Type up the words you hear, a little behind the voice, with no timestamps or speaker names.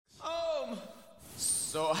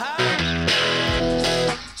So how?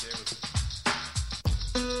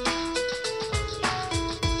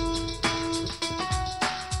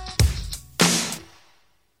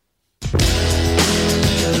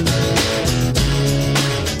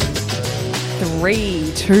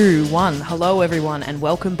 Three, two, one. Hello, everyone, and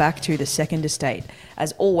welcome back to The Second Estate.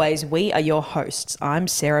 As always, we are your hosts. I'm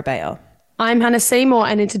Sarah Bayer. I'm Hannah Seymour,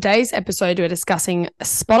 and in today's episode, we're discussing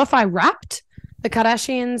Spotify Wrapped, the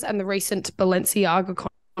Kardashians, and the recent Balenciaga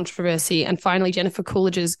controversy, and finally Jennifer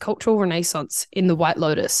Coolidge's cultural renaissance in The White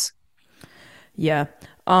Lotus. Yeah.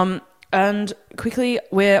 And quickly,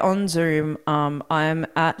 we're on Zoom. I'm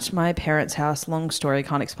at my parents' house. Long story.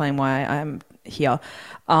 Can't explain why I'm here.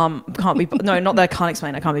 Can't be. No, not that I can't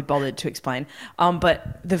explain. I can't be bothered to explain.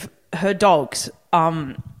 But her dogs,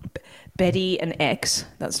 Betty and X.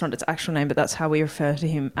 That's not its actual name, but that's how we refer to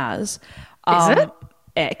him as. Is it?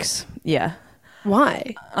 X? Yeah.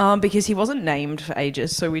 Why? Because he wasn't named for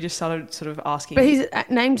ages, so we just started sort of asking. But he's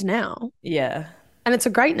named now. Yeah. And it's a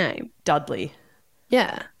great name. Dudley.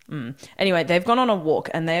 Yeah. Anyway, they've gone on a walk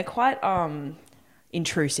and they're quite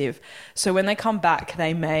intrusive. So when they come back,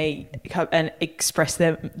 they may come and express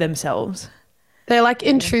themselves. They're like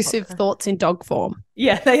intrusive thoughts in dog form.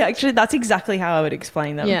 Yeah, that's exactly how I would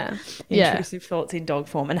explain them. Yeah. Intrusive thoughts in dog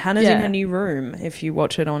form. And Hannah's in her new room if you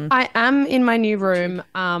watch it on. I am in my new room.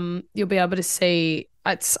 You'll be able to see.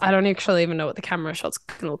 I don't actually even know what the camera shot's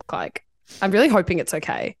going to look like. I'm really hoping it's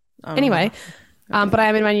okay. Anyway. But I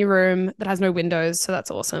am in my new room that has no windows, so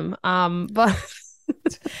that's awesome. But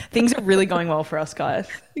things are really going well for us, guys.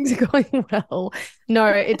 Things are going well. No,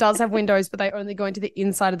 it does have windows, but they only go into the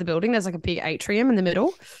inside of the building. There's like a big atrium in the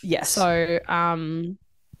middle. Yes. So,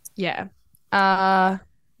 yeah.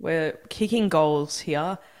 We're kicking goals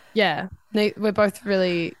here. Yeah. We're both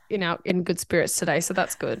really in good spirits today, so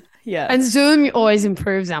that's good. Yeah. And Zoom always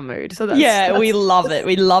improves our mood. So that's we love it.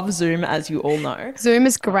 We love Zoom, as you all know. Zoom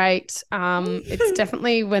is great. It's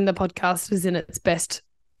definitely when the podcast is in its best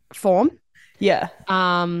form. Yeah.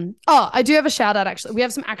 I do have a shout out actually. We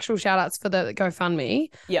have some actual shout outs for the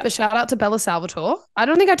GoFundMe. Yeah. The shout out to Bella Salvatore. I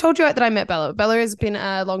don't think I told you that I met Bella. Bella has been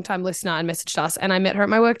a long time listener and messaged us, and I met her at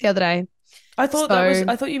my work the other day. I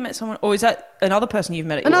thought you met someone, or is that another person you've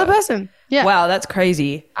met at your another work? person? Yeah. Wow, that's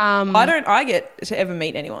crazy. I get to ever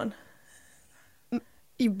meet anyone.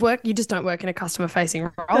 You just don't work in a customer facing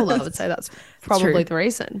role. I would say that's probably the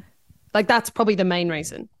reason. Like that's probably the main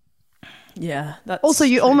reason. Yeah. That's also,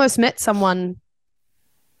 you almost met someone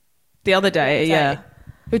the other day, yeah,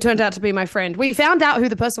 who turned out to be my friend. We found out who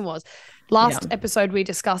the person was. Last episode, we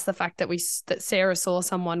discussed the fact that Sarah saw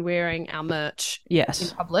someone wearing our merch in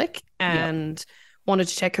public and wanted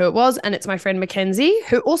to check who it was. And it's my friend Mackenzie,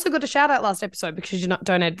 who also got a shout out last episode because you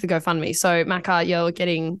donated to the GoFundMe. So, Macca, you're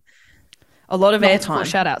getting a lot of airtime.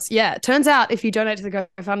 Shout outs. Yeah. Turns out if you donate to the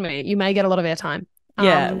GoFundMe, you may get a lot of airtime.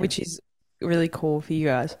 Yeah, which is really cool for you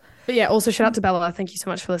guys. But yeah, also shout out to Bella. Thank you so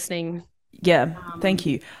much for listening. Yeah, thank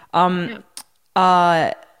you.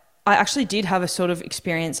 I actually did have a sort of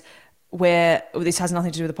experience where this has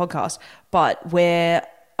nothing to do with the podcast, but where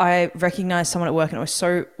I recognized someone at work and it was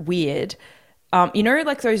so weird.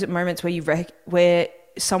 Like those moments where where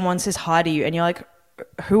someone says hi to you and you're like,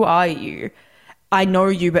 who are you? I know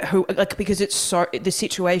you, but who? Like, because the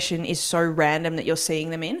situation is so random that you're seeing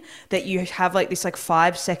them in that you have like this like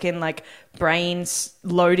 5-second like brains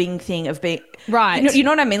loading thing of being right. You know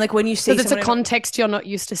what I mean? Like when you see, so it's a context you're not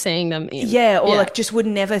used to seeing them in. Yeah, or like just would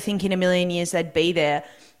never think in a million years they'd be there.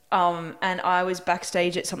 And I was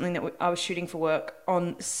backstage at something that I was shooting for work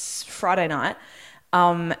on Friday night,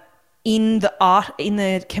 in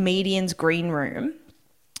the comedian's green room.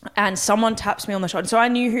 And someone taps me on the shoulder. So I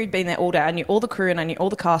knew who'd been there all day. I knew all the crew and I knew all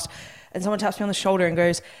the cast. And someone taps me on the shoulder and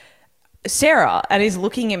goes, Sarah, and is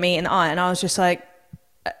looking at me in the eye. And I was just like,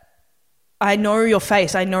 I know your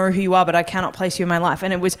face. I know who you are, but I cannot place you in my life.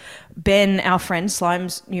 And it was Ben, our friend,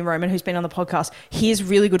 Slime's new Roman, who's been on the podcast. His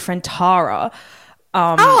really good friend, Tara.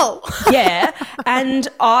 Yeah. And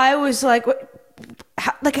I was like...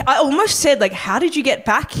 I almost said, like, how did you get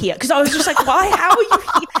back here? Because I was just like, why? How are you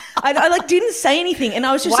here? I like didn't say anything, and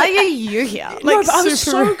I was just why like, are you here? Like, no, but I was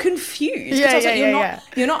so confused. Yeah, I was yeah,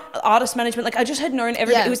 like, you're not artist management. Like, I just had known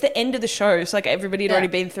everything. It was the end of the show, so like everybody had already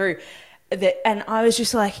been through that, and I was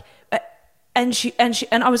just like, and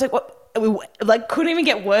I was like, what? Like, couldn't even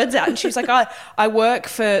get words out, and she was like, I work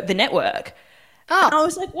for the network. Oh. And I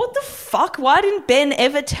was like, what the fuck? Why didn't Ben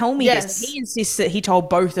ever tell me this? He insists that he told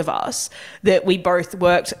both of us that we both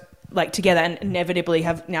worked like together and inevitably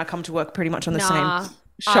have now come to work pretty much on the same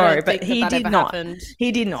show, but he did not.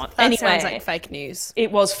 He did not. That anyway, sounds like fake news.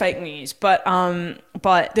 It was fake news, but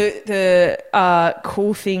the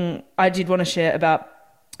cool thing I did want to share about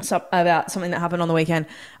about something that happened on the weekend.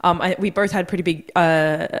 We both had pretty big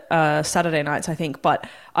Saturday nights, I think, but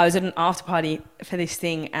I was at an after party for this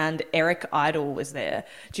thing and Eric Idle was there.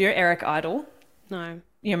 Do you know Eric Idle? No.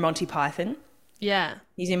 You know Monty Python? Yeah.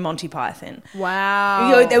 He's in Monty Python.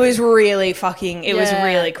 Wow. It was really fucking, it was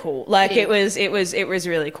really cool. Like it was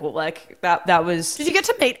really cool. Like that was. Did you get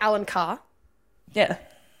to meet Alan Carr? Yeah.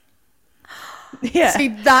 Yeah.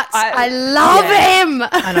 See, I love him.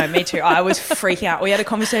 I know, me too. I was freaking out. We had a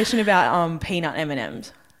conversation about peanut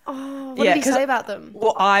M&Ms. Oh, what did he say about them?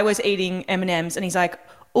 Well, I was eating M&Ms and he's like,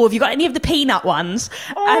 oh, have you got any of the peanut ones?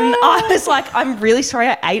 Oh. And I was like, I'm really sorry,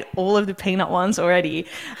 I ate all of the peanut ones already.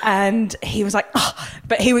 And he was like, oh,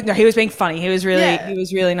 but he was being funny. He was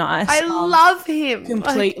really nice. I llove him.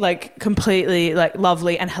 Completely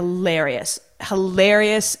lovely and hilarious.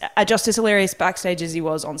 Just as hilarious backstage as he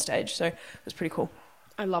was on stage. So it was pretty cool.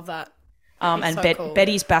 I love that. And cool.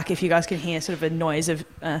 Betty's back, if you guys can hear sort of a noise of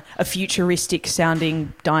a futuristic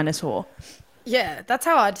sounding dinosaur. Yeah, that's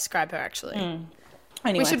how I describe her actually.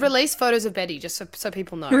 Anyway. We should release photos of Betty just so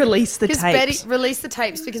people know. Release the tapes. Release the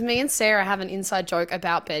tapes because me and Sarah have an inside joke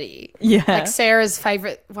about Betty. Yeah. Like Sarah's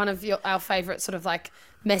favourite, one of our favourite sort of like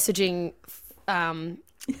messaging mores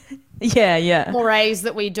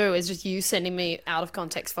that we do is just you sending me out of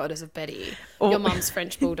context photos of Betty, your mum's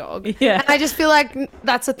French bulldog. Yeah. And I just feel like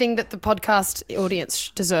that's a thing that the podcast audience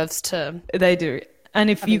deserves to. They do. And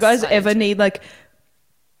if you guys ever need like,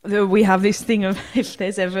 we have this thing of if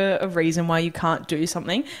there's ever a reason why you can't do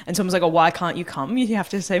something and someone's like, oh, why can't you come? You have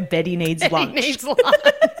to say Betty needs lunch. Betty needs lunch.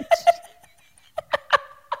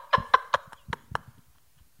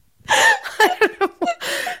 I don't know.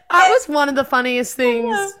 That was one of the funniest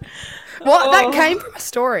things. That came from a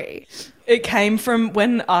story. It came from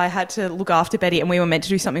when I had to look after Betty and we were meant to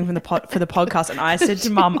do something for the podcast and I said to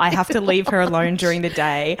Mum, I have to leave her alone during the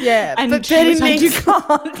day. Yeah, and but Betty needs... you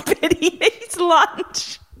can't. Betty needs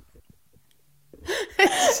lunch. And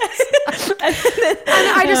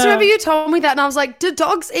I just remember you told me that and I was like, do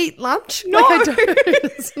dogs eat lunch? No. Like,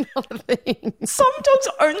 it's not a thing. Some dogs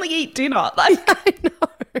only eat dinner. Like I know.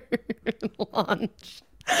 Lunch.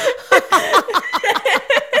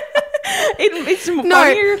 It's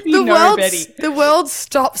funnier if you know Betty. The world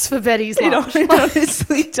stops for Betty's lunch. It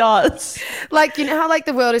honestly does. Like, you know how like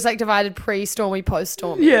the world is like divided pre-stormy,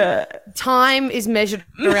 post-stormy? Yeah. Time is measured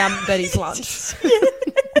around Betty's lunch.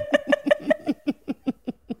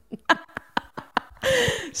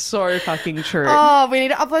 So fucking true. Oh, we need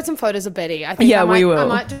to upload some photos of Betty. I think we will. I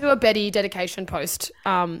might do a Betty dedication post.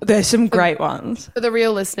 There's some great ones. For the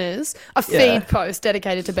real listeners, a feed post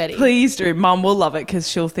dedicated to Betty. Please do. Mum will love it because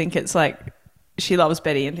she'll think it's like she loves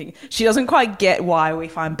Betty and think she doesn't quite get why we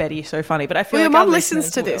find Betty so funny. But I feel like your mum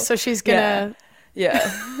listens to this, so she's gonna. Yeah.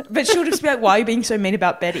 But she'll just be like, why are you being so mean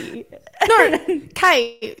about Betty? No,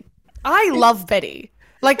 Kate, I love Betty.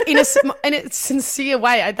 Like in a sincere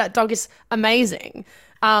way, that dog is amazing.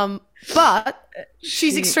 But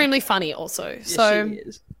she's extremely funny also. So she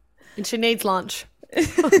is. And she needs lunch.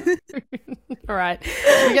 All right.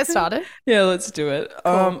 Should we get started? Yeah, let's do it.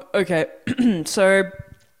 Cool. Okay. So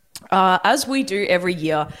as we do every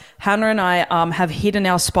year, Hannah and I have hidden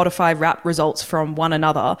our Spotify Wrapped results from one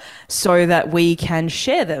another so that we can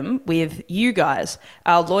share them with you guys,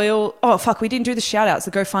 our loyal... Oh, fuck, we didn't do the shout-outs,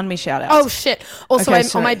 the GoFundMe shout-outs. Oh, shit. Also, I'm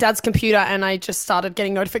on my dad's computer and I just started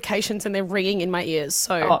getting notifications and they're ringing in my ears.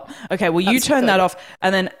 So, okay, well, you turn that off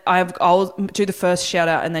and then I'll do the first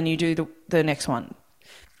shout-out and then you do the next one.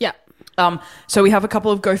 Yeah. So we have a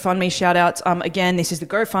couple of GoFundMe shout outs. Again, this is the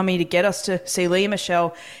GoFundMe to get us to see Leah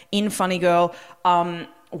Michelle in Funny Girl.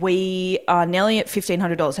 We are nearly at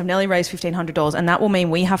 $1,500. Have nearly raised $1,500, and that will mean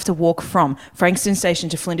we have to walk from Frankston Station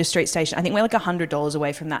to Flinders Street Station. I think we're like $100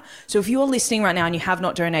 away from that. So if you're listening right now and you have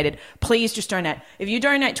not donated, please just donate. If you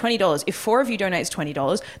donate $20, if 4 of you donates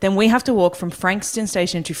 $20, then we have to walk from Frankston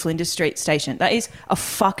Station to Flinders Street Station. That is a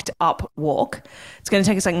fucked up walk. It's going to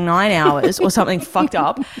take us like 9 hours or something fucked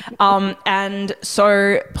up. And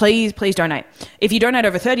so please donate. If you donate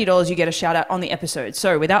over $30, you get a shout out on the episode.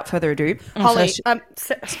 So without further ado, Holly,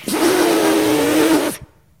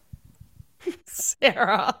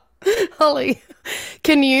 Sarah, Holly,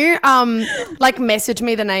 can you message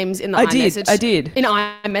me the names in the iMessage? I did. In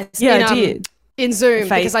iMessage. Yeah, I did. In Zoom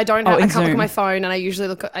because I don't. I can't look at my Zoom. phone, and I usually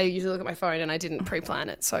look at my phone, and I didn't pre-plan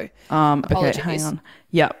it. So okay, hang on.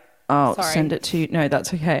 Yeah, I'll send it to you. No,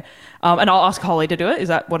 that's okay. And I'll ask Holly to do it. Is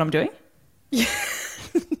that what I'm doing? Yeah.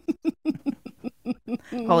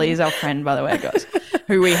 Holly is our friend, by the way, guys,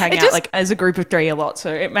 who we hang out like as a group of 3 a lot.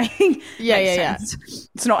 So it makes sense.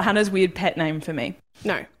 It's not Hannah's weird pet name for me.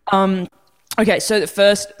 No. Okay, so the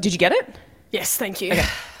first, did you get it? Yes, thank you. Okay.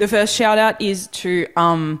 The first shout out is to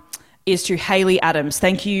Hayley Adams.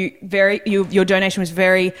 Thank you. Your donation was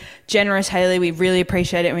very generous, Hayley. We really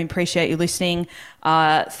appreciate it, and we appreciate you listening.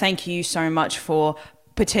 Thank you so much for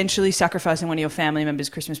potentially sacrificing one of your family members'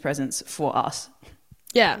 Christmas presents for us.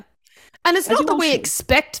 Yeah. And it's not that we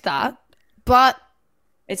expect that, but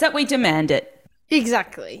it's that we demand it.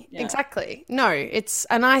 Exactly. Yeah. Exactly. No, it's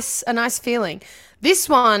a nice feeling. This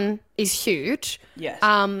one is huge. Yes.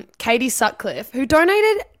 Katie Sutcliffe, who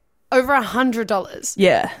donated over $100.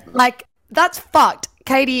 Yeah. Like, that's fucked.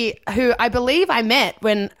 Katie, who I believe I met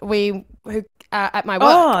when at my work.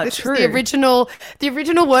 Oh, this true. The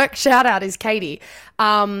original work shout out is Katie.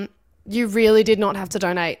 You really did not have to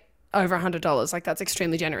donate over $100. Like, that's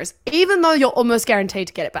extremely generous, even though you're almost guaranteed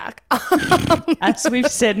to get it back. As we've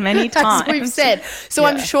said many times. As we've said. So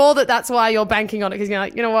I'm sure that's why you're banking on it, because you're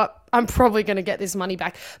like, you know what? I'm probably going to get this money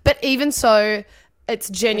back. But even so, it's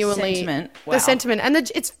genuinely the sentiment. And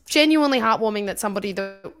it's genuinely heartwarming that somebody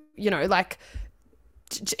that, you know, like,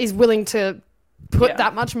 is willing to put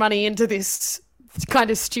that much money into this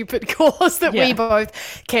kind of stupid cause that we both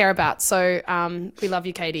care about. So we love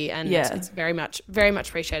you, Katie, and it's very much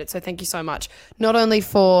appreciated. So thank you so much, not only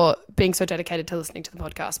for being so dedicated to listening to the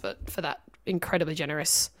podcast, but for that incredibly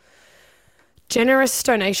generous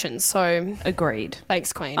donation. So agreed.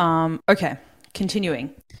 Thanks, Queen. Okay,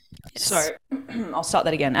 continuing. Yes. So I'll start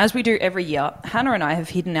that again. As we do every year, Hannah and I have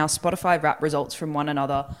hidden our Spotify Wrap results from one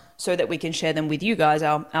another so that we can share them with you guys,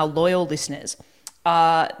 our loyal listeners.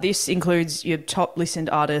 This includes your top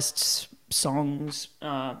listened artists, songs,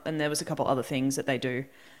 and there was a couple other things that they do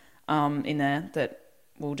in there that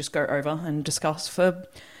we'll just go over and discuss for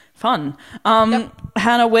fun.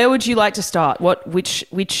 Hannah, where would you like to start? Which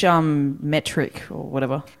metric or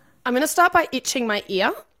whatever? I'm going to start by itching my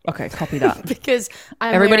ear. Okay, copy that. Because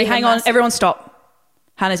everybody hang on. Everyone stop.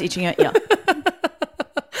 Hannah's itching her ear.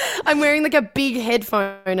 I'm wearing like a big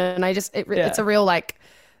headphone, and it's a real like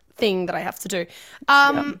thing that I have to do.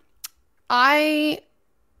 Now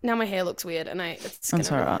my hair looks weird, and it's going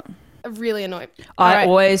to be really annoying.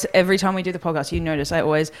 Always, every time we do the podcast, you notice I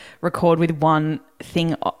always record with one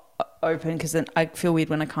thing open, because then I feel weird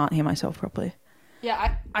when I can't hear myself properly.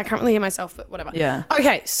 Yeah, I can't really hear myself, but whatever. Yeah.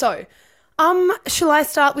 Okay, so shall I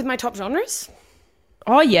start with my top genres?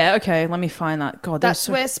 Oh yeah, okay. Let me find that. God, that's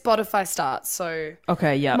where Spotify starts. So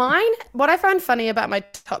okay, yeah. What I find funny about my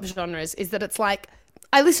top genres is that it's like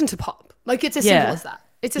I listen to pop. Like, it's as simple as that.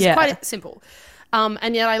 It's just quite simple.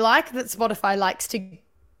 And yet I like that Spotify likes to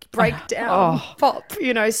break down pop,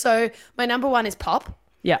 you know. So my number 1 is pop.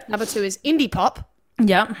 Yeah. Number 2 is indie pop.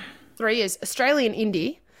 Yeah. 3 is Australian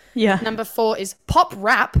indie. Yeah. Number 4 is pop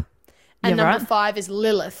rap. And number 5 is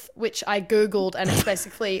Lilith, which I Googled, and it's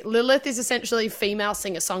basically Lilith is essentially female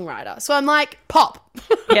singer-songwriter. So I'm like, pop.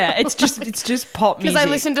 Yeah, it's just pop music. Because I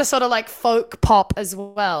listen to sort of like folk pop as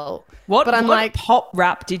well. What pop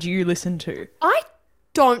rap did you listen to? I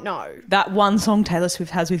don't know. That one song Taylor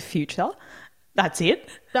Swift has with Future. That's it?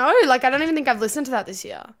 No, like I don't even think I've listened to that this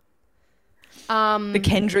year. The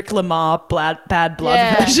Kendrick Lamar Bad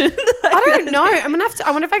Blood version. I don't know. I'm gonna have to.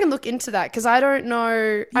 I wonder if I can look into that, because I don't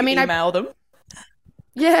know. I email them.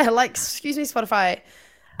 Yeah, like, excuse me, Spotify.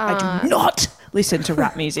 I do not listen to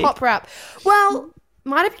rap music. Pop rap. Well,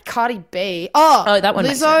 might it be Cardi B? Oh, that one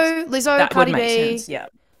makes sense. Lizzo, that Cardi would make B. sense, yeah.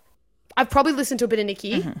 I've probably listened to a bit of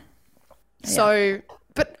Nicki. Mm-hmm. So,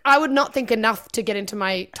 but I would not think enough to get into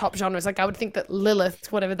my top genres. Like, I would think that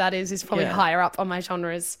Lilith, whatever that is probably higher up on my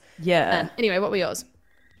genres. Yeah. Anyway, what were yours?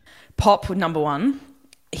 Pop number 1.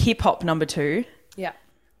 Hip hop number 2. Yeah.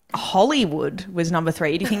 Hollywood was number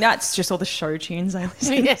 3. Do you think that's just all the show tunes I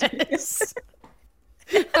listen to? Yes.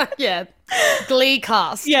 Yeah. Glee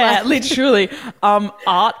cast. Yeah, literally.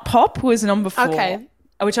 Art pop was number 4. Okay.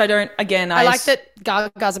 Which I don't, again, I like that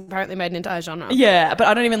Gaga's apparently made an entire genre. Yeah, but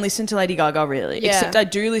I don't even listen to Lady Gaga really. Yeah. Except I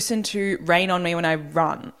do listen to Rain on Me when I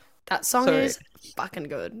run. That song is fucking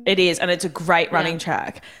good. It is, and it's a great running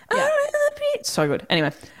track. Yeah. So good.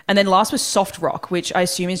 Anyway, and then last was soft rock, which I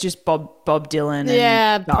assume is just Bob Dylan.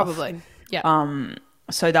 And stuff. Probably. Yeah.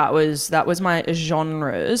 So that was my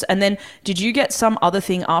genres. And then did you get some other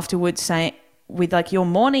thing afterwards saying with like your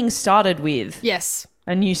morning started with? Yes.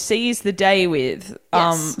 And you seize the day with.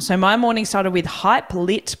 Yes. So my morning started with hype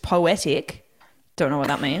lit poetic. Don't know what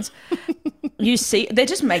that means. They're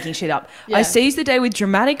just making shit up. Yeah. I seized the day with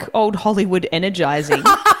dramatic old Hollywood energizing.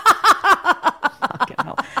 Fucking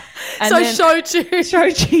hell. And so show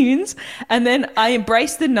tunes. And then I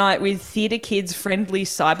embraced the night with theatre kids friendly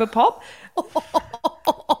cyber pop.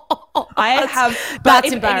 I have, but that's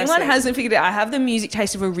if embarrassing. anyone hasn't figured it out, I have the music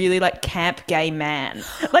taste of a really like camp gay man.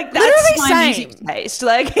 Like that's Literally my same. music taste.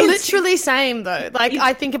 Like it's, Literally same though. Like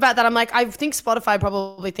I think about that. I'm like, I think Spotify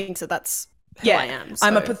probably thinks that that's who I am. So.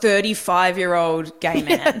 I'm a 35-year-old gay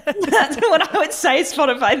man. That's what I would say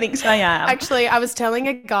Spotify thinks I am. Actually, I was telling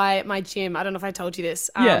a guy at my gym, I don't know if I told you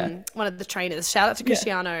this, one of the trainers, shout out to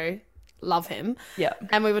Cristiano, love him. Yeah.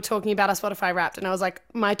 And we were talking about our Spotify Wrapped, and I was like,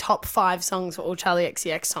 my top 5 songs were all Charlie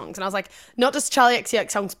XCX songs. And I was like, not just Charlie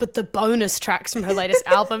XCX songs, but the bonus tracks from her latest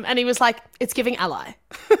album. And he was like, it's giving Ally.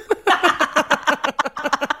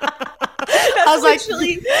 I was like,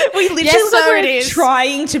 we literally yes, so like it we're is.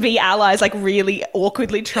 trying to be allies, like really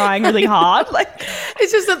awkwardly trying really hard. Like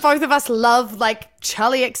It's just that both of us love like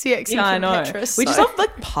Charlie XCX and I know. Petrus, We just love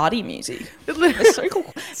like party music. It's so cool.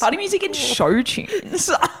 Party music and show tunes.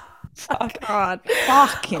 Fuck. God.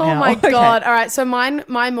 Fucking Oh hell. my Okay. God. All right. So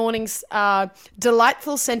my mornings are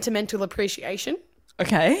delightful sentimental appreciation.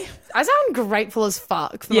 Okay. I sound grateful as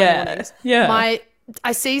fuck for my mornings. Yeah.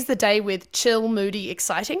 I seize the day with chill, moody,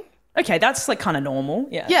 exciting. Okay, that's like kind of normal.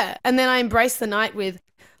 Yeah. Yeah. And then I embrace the night with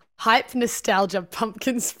hype, nostalgia,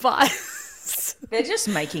 pumpkin spice. They're just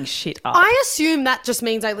making shit up. I assume that just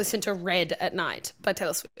means I listen to Red at night by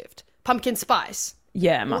Taylor Swift. Pumpkin spice.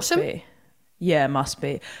 Yeah, it must Awesome. be. Yeah, it must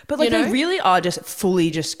be. But like You know? they really are just fully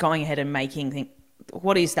just going ahead and making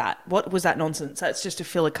what is that? What was that nonsense? That's just to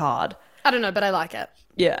fill a card. I don't know, but I like it.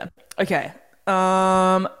 Yeah. Okay.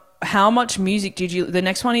 How much music did you? The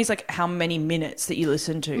next one is like how many minutes that you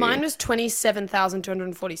listen to. Mine was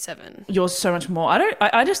 27,247. Yours so much more.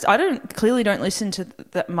 I don't clearly don't listen to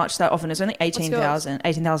that much that often. It's only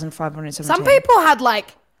 18,517. Some people had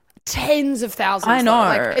like tens of thousands. I know.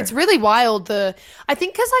 Like, it's really wild. I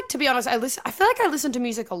think because like to be honest, I feel like I listen to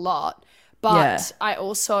music a lot, but I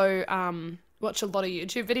also watch a lot of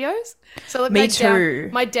YouTube videos. So like Me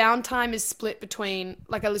too. My downtime is split between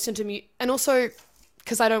like I listen to and also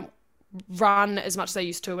because I don't run as much as I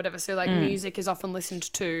used to or whatever. So like music is often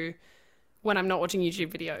listened to when I'm not watching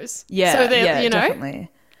YouTube videos. Yeah, so yeah, you know, definitely.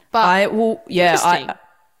 but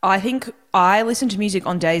I think I listen to music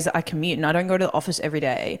on days that I commute and I don't go to the office every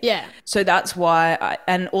day. Yeah. So that's why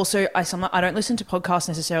and also I don't listen to podcasts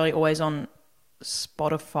necessarily always on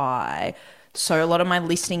Spotify. So a lot of my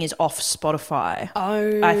listening is off Spotify.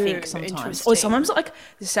 Oh, I think sometimes. interesting. Or sometimes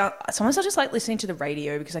sometimes I just like listening to the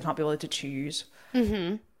radio because I can't be able to choose.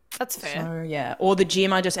 That's fair. So yeah. Or the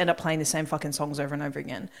gym, I just end up playing the same fucking songs over and over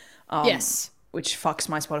again. Yes. Which fucks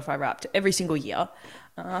my Spotify Wrapped every single year.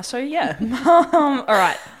 So yeah. All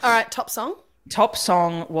right. Top song. Top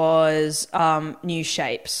song was New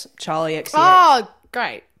Shapes, Charlie XCX. Oh,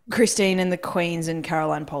 great. Christine and the Queens and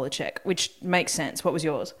Caroline Polachek, which makes sense. What was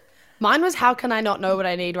yours? Mine was How Can I Not Know What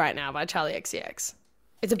I Need Right Now by Charlie XCX.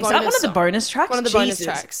 It's a bonus Is that one of the song. bonus tracks? One of the bonus Jesus.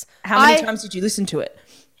 tracks. How many times did you listen to it?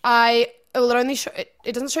 It only show,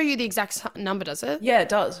 it doesn't show you the exact number, does it? Yeah, it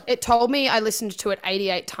does. It told me I listened to it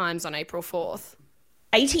 88 times on April 4th.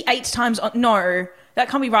 88 times on... No, that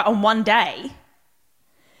can't be right. On one day.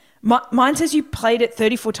 Mine says you played it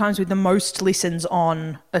 34 times with the most listens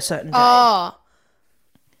on a certain day. Oh.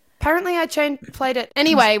 Apparently I played it.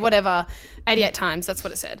 Anyway, whatever. 88 times. That's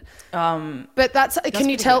what it said. But that's can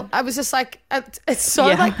you tell? good. I was just like, it's so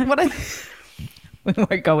Yeah. like, what I... We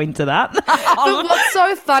won't go into that. But what's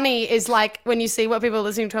so funny is like when you see what people are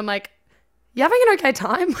listening to, I'm like, you having an okay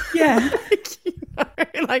time? Yeah. Like, you know,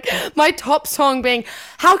 like my top song being,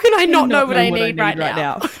 How Can I Not Know What I Need Right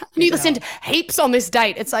Now? And you listened heaps on this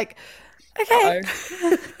date. It's like, okay,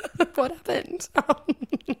 what happened?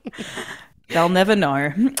 They'll never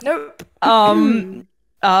know. Nope.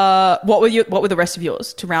 What were the rest of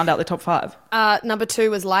yours to round out the top 5? Number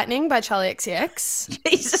 2 was Lightning by Charlie XCX.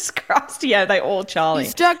 Jesus Christ. Yeah, they all Charlie. You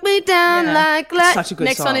struck me down like light. Such a good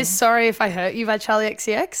Next song. one is Sorry If I Hurt You by Charlie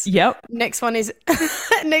XCX. Yep. Next one is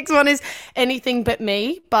Anything But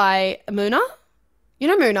Me by Muna. You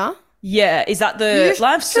know Muna? Yeah, is that the You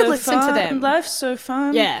Life's should So listen Fun? to them. Life's So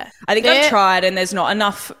Fun? Yeah. I think I've tried and there's not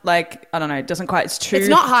enough, like, I don't know, it doesn't quite, it's too... It's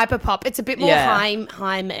not hyper pop. It's a bit more Yeah.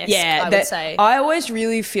 Haim-esque, Yeah, I would say. I always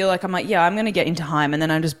really feel like I'm like, yeah, I'm going to get into Haim, and then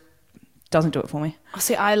I just doesn't do it for me. Oh,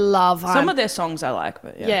 see, I love Haim. Some of their songs I like,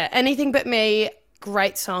 but yeah. Yeah, Anything But Me,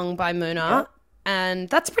 great song by Muna. Yeah. And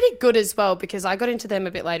that's pretty good as well because I got into them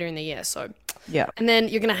a bit later in the year, so... Yeah. And then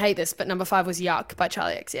you're going to hate this, but number 5 was Yuck by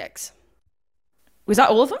Charlie XCX. Was that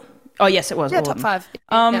all of them? Oh, yes, it was. Yeah, all top of them. 5.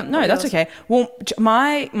 Yeah, No, that's okay. Well,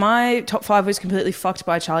 my top 5 was completely fucked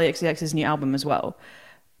by Charlie XCX's new album as well.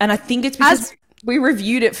 And I think it's because we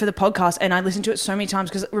reviewed it for the podcast and I listened to it so many times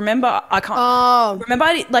because remember, I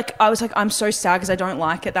was like, I'm so sad because I don't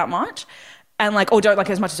like it that much. and like, or don't like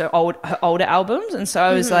as much as her older albums. And so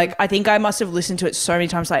I was like, I think I must have listened to it so many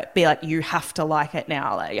times, like be like, you have to like it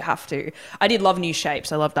now, like you have to. I did love New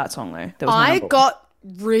Shapes. I love that song though. That was I got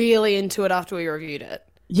really into it after we reviewed it.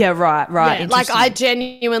 Yeah, right. Yeah, like I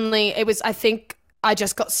genuinely, I think I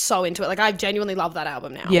just got so into it. Like I genuinely love that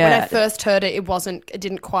album now. Yeah. When I first heard it, it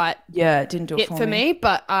didn't quite. Yeah, it didn't do it for me.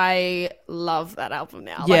 But I love that album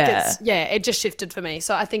now. Yeah. Like it just shifted for me.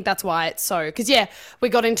 So I think that's why it's so, because we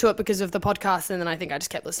got into it because of the podcast, and then I think I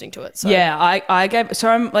just kept listening to it. So yeah,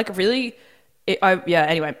 I'm like really,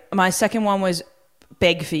 anyway, my second one was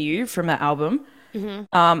Beg For You from that album.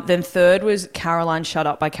 Then third was Caroline Shut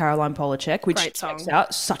Up by Caroline Polachek, which checks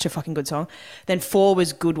out. Such a fucking good song. Then 4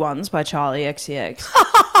 was Good Ones by Charlie XCX.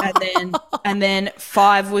 and then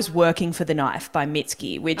 5 was Working for the Knife by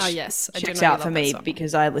Mitski, which checks out for me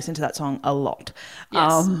because I listen to that song a lot.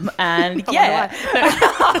 Yes. And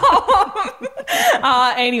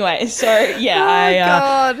anyway, so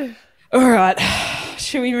God. All right.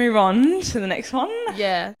 Should we move on to the next one?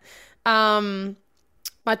 Yeah.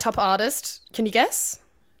 My top artist, can you guess?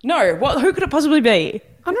 No. Who could it possibly be?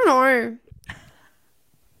 I don't know.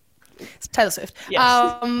 It's Taylor Swift. Yes.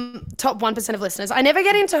 Top 1% of listeners. I never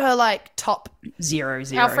get into her like top 0.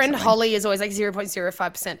 Our friend Holly is always like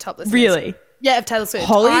 0.05% top listeners. Really? Yeah, of Taylor Swift.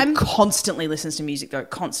 Holly constantly listens to music though,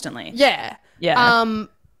 constantly. Yeah. Yeah.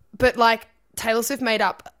 But like Taylor Swift made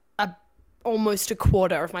up almost a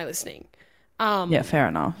quarter of my listening. Yeah, fair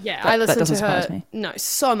enough. Yeah, I listened to her. Surprise me. No,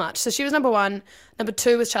 so much. So she was number 1. Number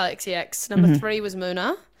 2 was Charli XCX. Number 3 was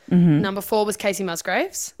Muna. Number 4 was Casey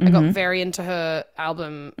Musgraves. I got very into her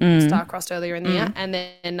album Star-Crossed earlier in the year. And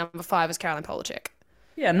then number 5 was Caroline Polachek.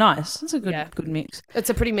 Yeah, nice. That's a good mix.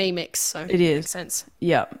 It's a pretty me mix, so it is. Makes sense.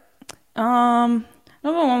 Yeah.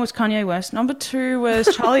 Number 1 was Kanye West. Number 2 was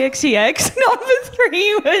Charli XCX. Number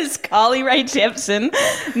 3 was Carly Rae Jepsen.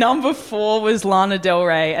 Number 4 was Lana Del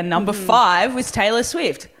Rey. And number 5 was Taylor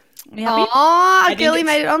Swift. Gilly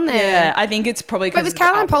made it on there. Yeah, I think it's probably because... Wait, was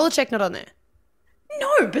Caroline Polachek not on there?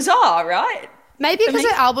 No, bizarre, right? Maybe because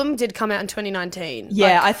her album did come out in 2019.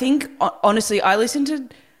 Yeah, I think, honestly, I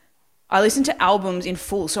listened to albums in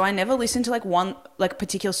full, so I never listened to one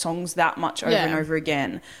particular songs that much over and over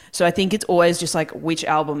again. So I think it's always just like, which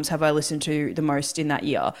albums have I listened to the most in that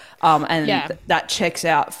year? That checks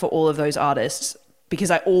out for all of those artists because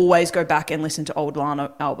I always go back and listen to old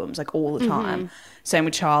Lana albums like all the time. Same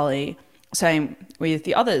with Charlie. Same with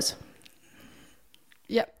the others.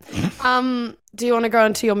 Yep. Do you want to go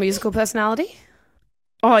into your musical personality?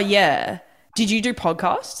 Oh yeah. Did you do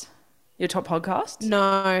podcasts? Your top podcast?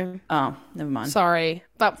 No. Oh, never mind. Sorry.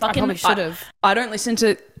 But I probably should have. I don't listen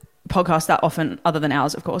to podcasts that often other than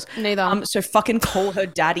ours, of course. Neither. So fucking Call Her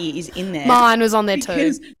Daddy is in there. Mine was on there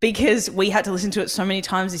too. Because we had to listen to it so many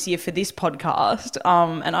times this year for this podcast.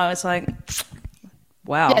 And I was like,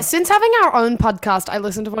 wow. Yeah, since having our own podcast, I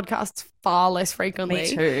listen to podcasts far less frequently.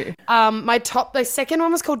 Me too. The second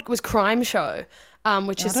one was Crime Show,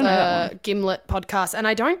 which is a Gimlet podcast. And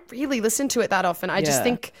I don't really listen to it that often. I just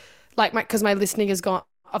think... because my listening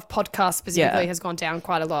of podcasts specifically has gone down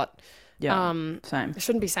quite a lot. Yeah, same. I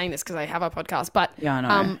shouldn't be saying this because I have a podcast, but I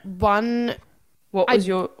know.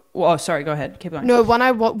 Sorry, go ahead. Keep going. No, one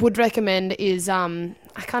I would recommend is I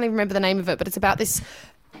can't even remember the name of it, but it's about this.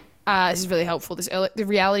 This is really helpful. The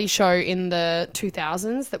reality show in the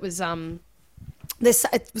 2000s that was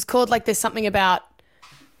it was called There's Something About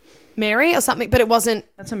Mary or something, but it wasn't.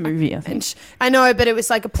 That's a movie, I think. I know, but it was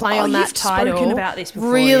like a play on that title. You've spoken about this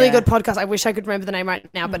before. Really good podcast. I wish I could remember the name right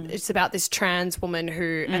now, but it's about this trans woman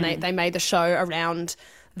who, and they made the show around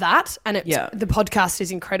that, and the podcast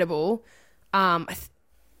is incredible. I'll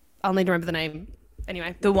need to remember the name.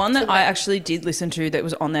 Anyway. The one that I actually did listen to that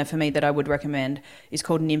was on there for me that I would recommend is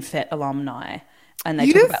called Nymphet Alumni. And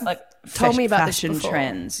they talk about told me about fashion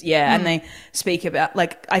trends. Yeah. And they speak about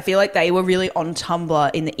I feel like they were really on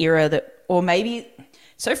Tumblr in the era that, or maybe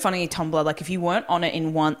so funny Tumblr, if you weren't on it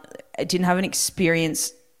didn't have an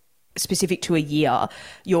experience specific to a year,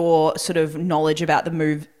 your sort of knowledge about the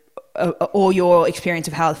move or your experience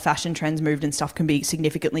of how fashion trends moved and stuff can be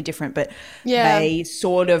significantly different, but they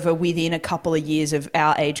sort of are within a couple of years of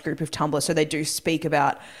our age group of Tumblr. So they do speak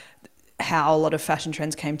about how a lot of fashion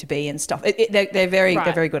trends came to be and stuff. They're very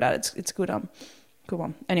good at it. It's good. Good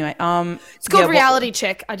one. Anyway, it's called Reality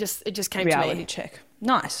Check. It just came to me. Reality Check.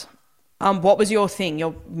 Nice. What was your thing?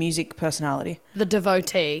 Your music personality? The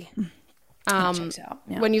devotee. Checks out.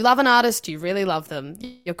 Yeah. When you love an artist, you really love them.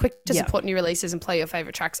 You're quick to support new releases and play your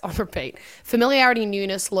favorite tracks on repeat. Familiarity,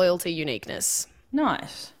 newness, loyalty, uniqueness.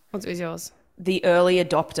 Nice. What was yours? The early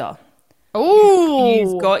adopter. Oh,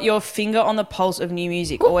 You've got your finger on the pulse of new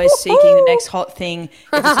music, always seeking the next hot thing.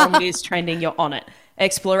 If a song is trending, you're on it.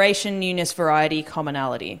 Exploration, newness, variety,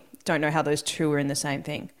 commonality. Don't know how those two are in the same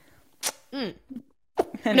thing. Mm.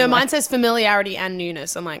 Anyway. No, mine says familiarity and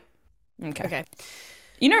newness. I'm like, okay.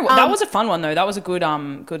 You know what? That was a fun one though. That was a good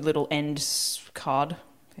little end card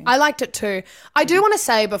thing. I liked it too. I do want to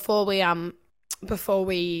say before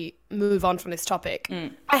we move on from this topic,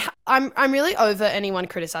 I'm really over anyone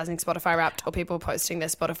criticizing Spotify Wrapped or people posting their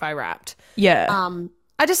Spotify Wrapped. Yeah.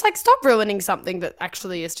 I just like stop ruining something that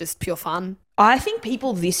actually is just pure fun. I think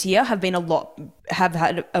people this year have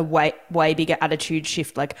had a way bigger attitude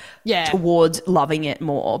shift towards loving it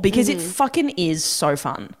more because it fucking is so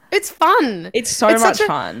fun. It's fun. It's so much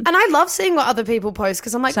fun. And I love seeing what other people post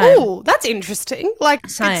because I'm like, oh, that's interesting. Like,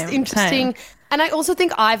 it's interesting. And I also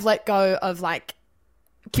think I've let go of like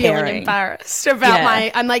feeling embarrassed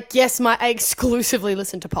about I'm like, yes, I exclusively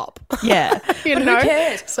listen to pop. Yeah. you know? Who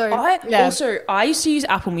cares? So I used to use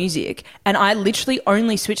Apple Music and I literally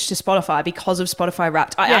only switched to Spotify because of Spotify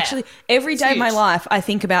Wrapped. I actually, every day of my life, I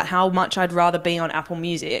think about how much I'd rather be on Apple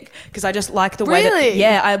Music because I just like the way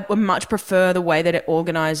that, I much prefer the way that it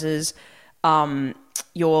organizes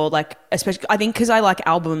your like, especially I think because I like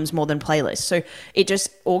albums more than playlists, so it just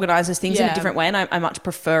organizes things in a different way and I much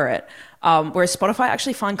prefer it. Whereas Spotify I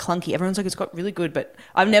actually find clunky. Everyone's like it's got really good, but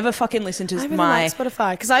I've never fucking listened to my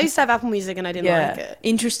Spotify because I used to have Apple Music and I didn't like it.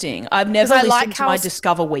 Interesting. I've never listened to my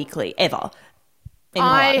Discover Weekly ever.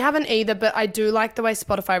 I haven't either, but I do like the way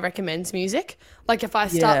Spotify recommends music. Like if I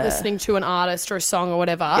start listening to an artist or a song or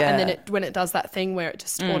whatever, and then when it does that thing where it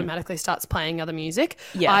just automatically starts playing other music,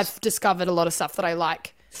 I've discovered a lot of stuff that I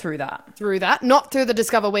like through that. Not through the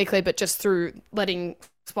Discover Weekly, but just through letting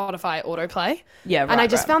Spotify autoplay. Yeah, right, and I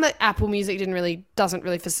just found that Apple Music doesn't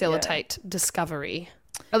really facilitate discovery.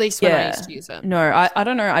 At least when I used to use it. No, I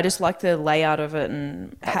don't know. I just like the layout of it,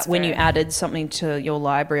 and when you added something to your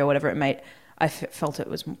library or whatever it made. I felt it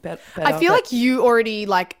was better. I feel like you already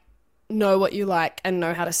like know what you like and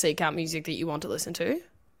know how to seek out music that you want to listen to.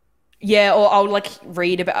 Yeah, or I'll like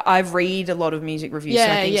I've read a lot of music reviews, so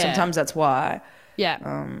I think sometimes that's why.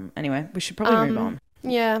 Yeah. Anyway, we should probably move on.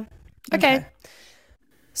 Yeah. Okay.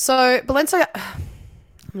 So Balenciaga, I'm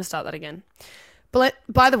going to start that again.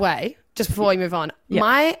 By the way, just before we move on,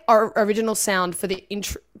 my original sound for the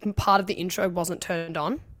part of the intro wasn't turned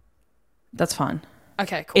on. That's fine.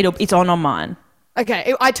 Okay, cool. It's on mine.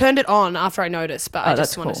 Okay, I turned it on after I noticed, but I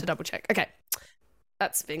just wanted to double check. Okay,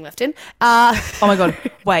 that's being left in. Oh my God.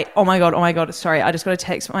 Wait. Oh my God. Sorry. I just got a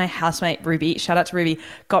text. My housemate, Ruby, shout out to Ruby,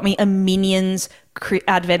 got me a Minions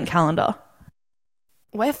advent calendar.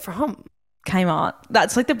 Where from? Kmart.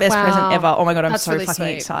 That's like the best present ever. Oh my God, I'm so really fucking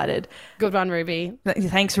sweet. excited. Good one, Ruby.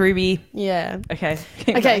 Thanks, Ruby. Yeah. Okay.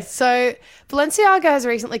 Okay, so Balenciaga has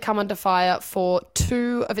recently come under fire for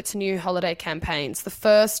two of its new holiday campaigns. The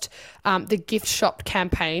first, the gift shop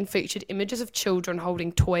campaign, featured images of children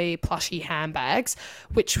holding toy plushy handbags,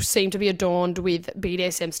 which seem to be adorned with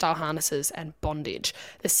BDSM-style harnesses and bondage.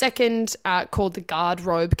 The second, called the Guard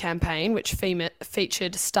Robe campaign, which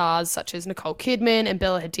featured stars such as Nicole Kidman and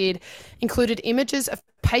Bella Hadid, included images of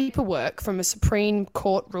paperwork from a Supreme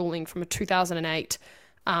Court ruling from 2008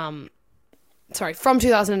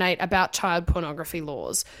 about child pornography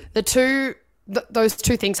laws. Those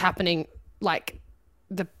two things happening, like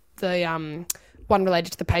the one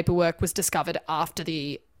related to the paperwork was discovered after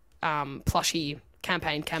the plushie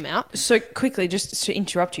campaign came out. So quickly, just to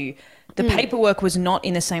interrupt you, the paperwork was not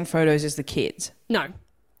in the same photos as the kids? No.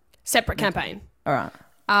 Separate campaign. All right.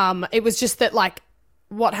 It was just that like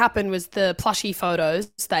what happened was the plushie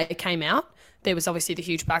photos, they came out. There was obviously the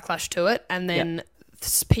huge backlash to it. And then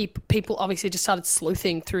people obviously just started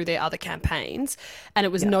sleuthing through their other campaigns. And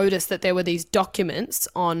it was noticed that there were these documents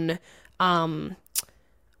on like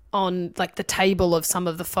the table of some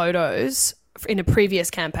of the photos in a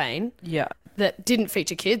previous campaign. Yeah. That didn't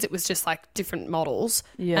feature kids. It was just like different models.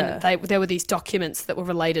 Yeah. And there were these documents that were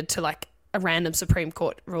related to like a random Supreme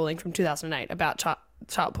Court ruling from 2008 about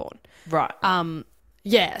child porn. Right.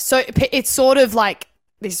 Yeah, so it's sort of like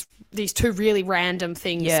these two really random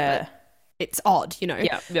things, but it's odd, you know?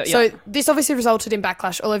 Yeah. So this obviously resulted in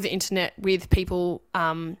backlash all over the internet with people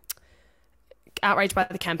outraged by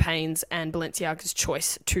the campaigns and Balenciaga's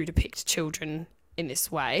choice to depict children in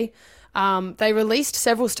this way. They released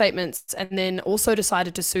several statements and then also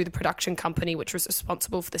decided to sue the production company, which was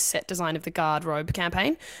responsible for the set design of the Guard Robe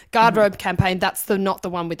campaign. Guard Robe campaign, that's not the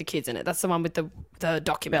one with the kids in it. That's the one with the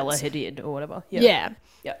documents. Bella Hadid or whatever. Yeah.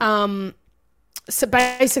 So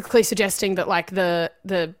basically suggesting that like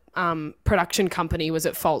the production company was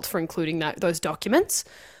at fault for including those documents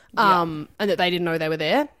and that they didn't know they were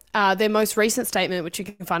there. Their most recent statement, which you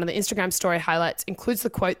can find on the Instagram story highlights, includes the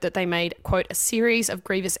quote that they made, quote, a series of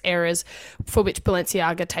grievous errors for which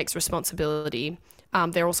Balenciaga takes responsibility.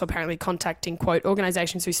 They're also apparently contacting, quote,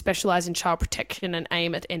 organizations who specialize in child protection and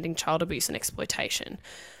aim at ending child abuse and exploitation.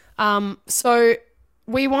 So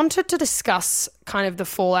we wanted to discuss kind of the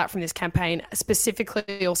fallout from this campaign,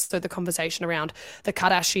 specifically also the conversation around the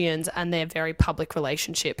Kardashians and their very public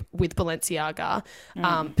relationship with Balenciaga,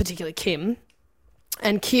 particularly Kim.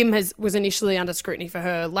 And Kim was initially under scrutiny for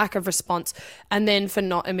her lack of response and then for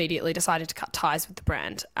not immediately deciding to cut ties with the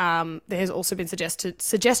brand. There has also been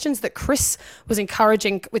suggestions that Kris was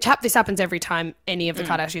encouraging, this happens every time any of the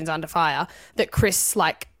Kardashians are under fire, that Kris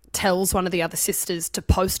tells one of the other sisters to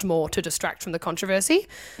post more to distract from the controversy.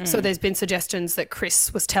 So there's been suggestions that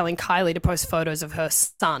Kris was telling Kylie to post photos of her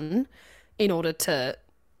son in order to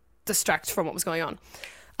distract from what was going on.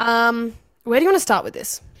 Where do you want to start with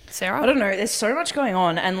this, Sarah? I don't know. There's so much going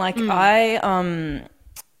on, and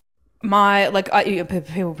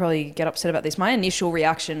people probably get upset about this. My initial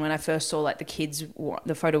reaction when I first saw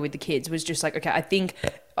the photo with the kids was just like, okay, I think.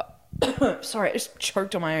 Sorry, I just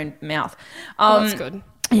choked on my own mouth. That's good.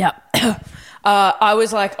 Yeah. I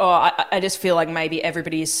was like, I just feel like maybe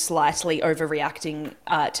everybody is slightly overreacting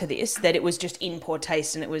to this, that it was just in poor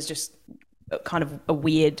taste and it was just kind of a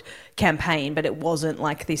weird campaign, but it wasn't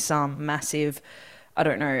like this massive, I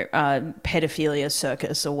don't know, pedophilia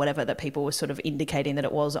circus or whatever that people were sort of indicating that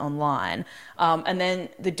it was online. And then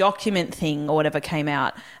the document thing or whatever came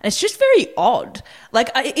out, and it's just very odd.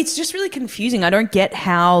 It's just really confusing. I don't get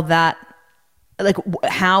how that,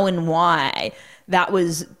 how and why that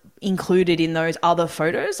was included in those other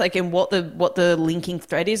photos, and what the linking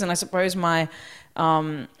thread is. And I suppose my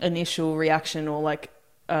initial reaction or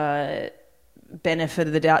benefit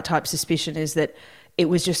of the doubt type suspicion is that it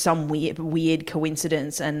was just some weird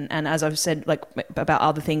coincidence. And as I've said, about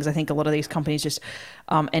other things, I think a lot of these companies just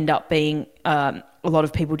end up being a lot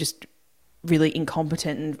of people just really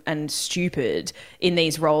incompetent and stupid in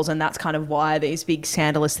these roles. And that's kind of why these big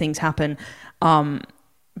scandalous things happen.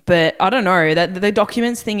 But I don't know, that the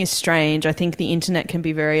documents thing is strange. I think the internet can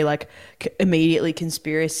be very immediately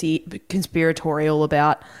conspiratorial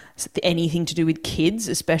about anything to do with kids,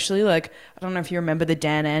 especially I don't know if you remember the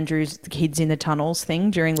Dan Andrews, the kids in the tunnels thing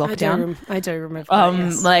during lockdown. I do remember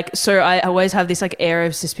that, yes. So I always have this air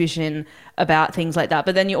of suspicion about things like that.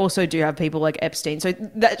 But then you also do have people like Epstein. So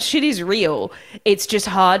that shit is real. It's just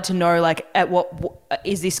hard to know at what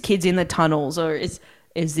is this kids in the tunnels or is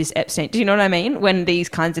this Epstein? Do you know what I mean? When these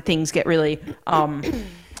kinds of things get really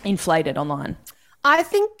inflated online. I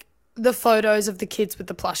think the photos of the kids with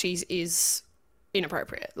the plushies is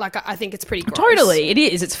inappropriate. I think it's pretty gross. Totally, it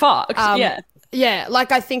is. It's fucked. Yeah.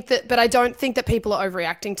 I think that, but I don't think that people are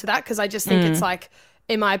overreacting to that, because I just think it's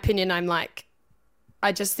in my opinion, I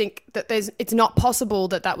just think that it's not possible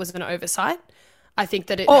that was an oversight. I think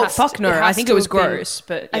that I think it was gross,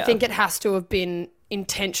 but yeah. I think it has to have been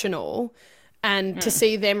intentional. And to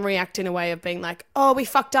see them react in a way of being like, oh, we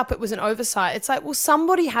fucked up, it was an oversight. It's well,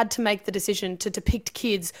 somebody had to make the decision to depict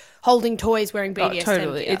kids holding toys wearing BDSM gear.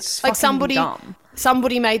 Totally. It's fucking dumb.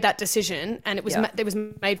 Somebody made that decision, and it was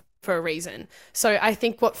made for a reason. So I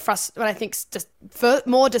think what I think's just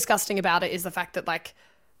more disgusting about it is the fact that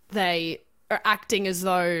they are acting as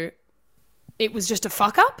though it was just a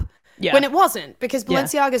fuck up when it wasn't, because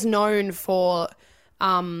Balenciaga's known for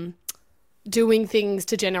doing things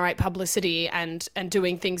to generate publicity and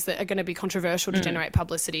doing things that are going to be controversial to generate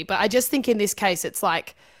publicity. But I just think in this case, it's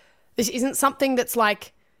this isn't something that's how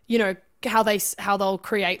they'll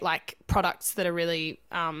create products that are really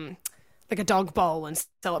like a dog bowl and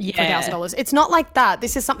sell it for $1,000. It's not like that.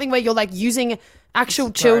 This is something where you're using actual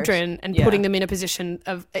children and putting them in a position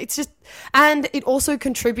of, it's just, and it also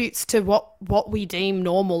contributes to what we deem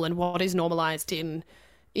normal and what is normalized in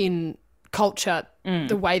culture,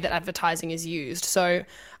 the way that advertising is used. So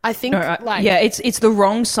I think it's the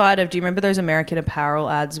wrong side of, do you remember those American Apparel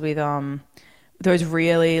ads with those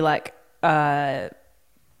really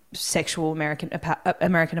sexual American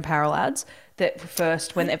Apparel ads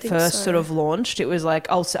that when it first sort of launched, it was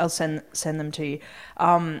I'll send them to you.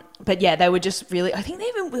 But yeah, they were just really, I think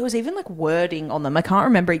there was even wording on them. I can't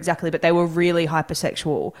remember exactly, but they were really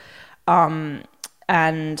hypersexual.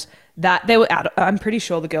 And that they were out, I'm pretty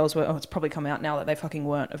sure the girls were, it's probably come out now that they fucking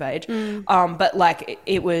weren't of age. But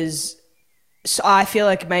it was, so I feel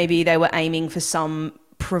like maybe they were aiming for some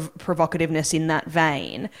provocativeness in that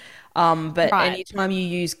vein. But anytime you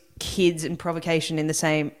use kids and provocation in the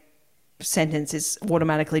same sentence is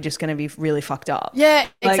automatically just going to be really fucked up. Yeah,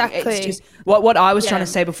 Like, exactly. it's just, what I was trying to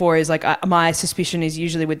say before is like my suspicion is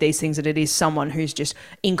usually with these things that it is someone who's just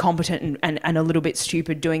incompetent and a little bit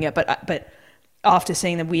stupid doing it. But after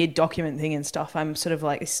seeing the weird document thing and stuff, I'm sort of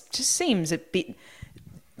like, it just seems a bit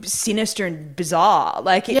sinister and bizarre.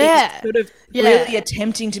 Like it's sort of really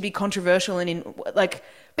attempting to be controversial and in like,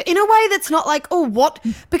 but in a way that's not like, oh, what?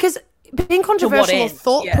 Because being controversial or end?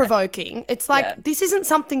 thought-provoking, it's like, this isn't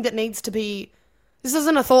something that needs to be, this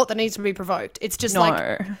isn't a thought that needs to be provoked. It's just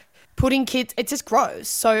like putting kids, it's just gross.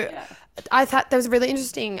 So I thought there was a really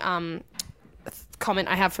interesting comment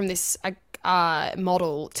I have from this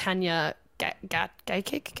model, Tanya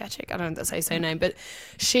Gacek, I don't know if that's how you say her name, but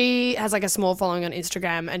she has like a small following on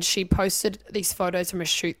Instagram, and she posted these photos from a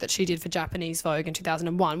shoot that she did for Japanese Vogue in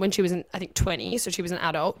 2001 when she was, I think, 20, so she was an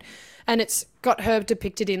adult, and it's got her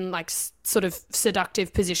depicted in like sort of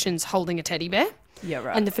seductive positions holding a teddy bear. Yeah,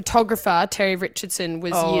 right. And the photographer, Terry Richardson,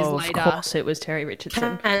 was years later... of course it was Terry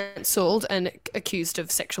Richardson. ...cancelled and accused of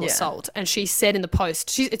sexual assault. And she said in the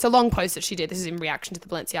post, it's a long post that she did, this is in reaction to the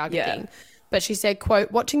Balenciaga thing, but she said,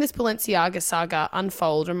 quote, "Watching this Balenciaga saga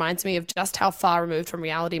unfold reminds me of just how far removed from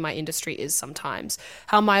reality my industry is sometimes.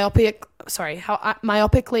 How myopically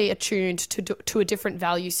attuned to a different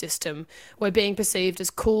value system where being perceived as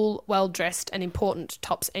cool, well-dressed and important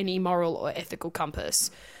tops any moral or ethical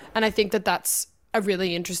compass." And I think that that's a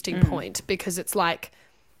really interesting point, because it's like,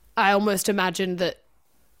 I almost imagine that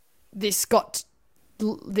this got...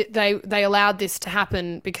 They allowed this to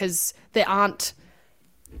happen because there aren't...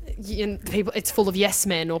 people, it's full of yes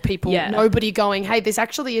men or people, nobody going, hey, this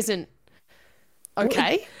actually isn't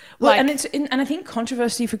okay. Well, and I think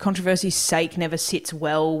controversy for controversy's sake never sits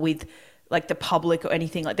well with like the public or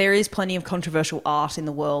anything. Like there is plenty of controversial art in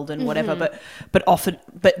the world and whatever,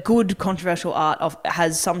 but good controversial art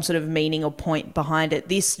has some sort of meaning or point behind it.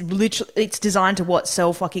 This literally, it's designed to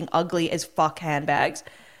sell fucking ugly as fuck handbags.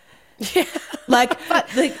 Yeah.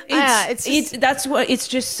 It's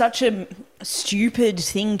just such a stupid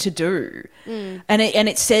thing to do, and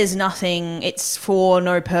it says nothing. It's for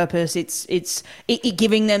no purpose. It's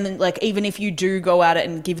giving them, like, even if you do go at it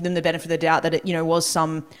and give them the benefit of the doubt that it was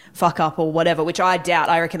some fuck up or whatever, which I doubt.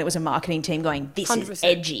 I reckon it was a marketing team going, this 100%. Is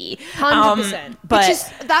edgy, 100%. But which is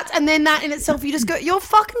and then that in itself, you just go, you're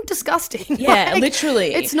fucking disgusting. Yeah, like,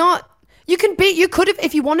 literally, it's not. You could have,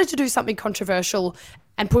 if you wanted to do something controversial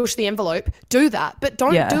and push the envelope, do that. But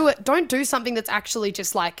don't do it. Don't do something that's actually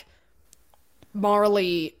just like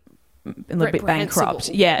morally a little bit bankrupt.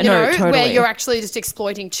 Yeah, totally. Where you're actually just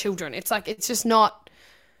exploiting children. It's like, it's just not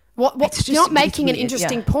you're not making an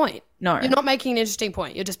interesting point. No. You're not making an interesting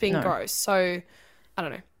point. You're just being gross. So I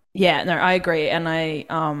don't know. Yeah, no, I agree. And I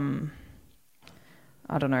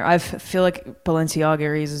don't know. I feel like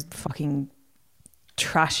Balenciaga is fucking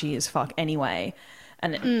trashy as fuck anyway.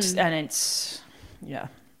 And it's yeah.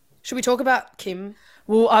 Should we talk about Kim?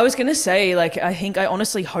 Well, I was going to say, like, I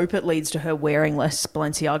honestly hope it leads to her wearing less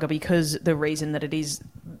Balenciaga, because the reason that it is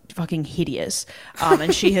fucking hideous.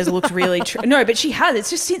 And she has looked really... No, but she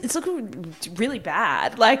has. It's looking really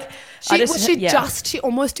bad. Like, she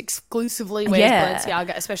almost exclusively wears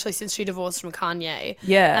Balenciaga, especially since she divorced from Kanye.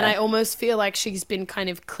 Yeah. And I almost feel like she's been kind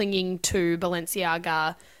of clinging to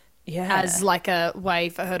Balenciaga as like a way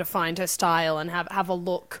for her to find her style and have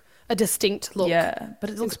a distinct look. Yeah, but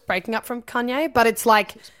it looks breaking up from Kanye. But it's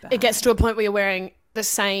like, it gets to a point where you're wearing the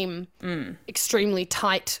same extremely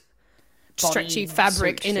tight, stretchy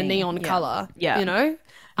fabric in a neon color. Yeah, No,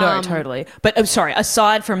 totally. But I'm sorry.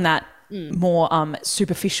 Aside from that more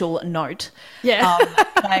superficial note,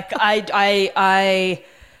 like I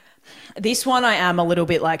this one I am a little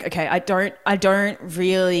bit like, okay, I don't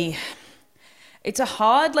really. It's a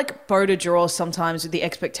hard bow to draw sometimes with the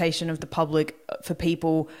expectation of the public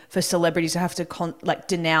for celebrities to have to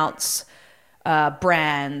denounce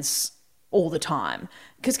brands all the time.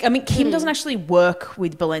 Because, I mean, Kim doesn't actually work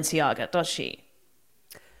with Balenciaga, does she?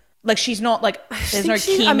 Like, she's not there's no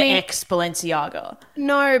Kim X Balenciaga.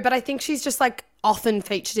 No, but I think she's just often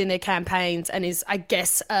featured in their campaigns and is, I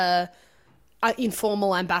guess, a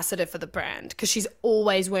informal ambassador for the brand, because she's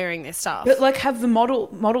always wearing their stuff. But have the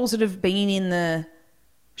models that have been in the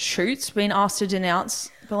shoots been asked to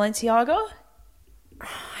denounce Balenciaga?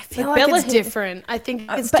 I feel like it's different. I think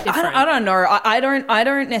it's different. I don't know. I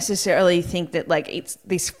don't necessarily think that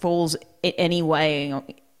this falls in any way,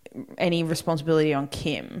 any responsibility on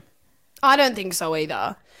Kim. I don't think so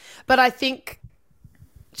either. But I think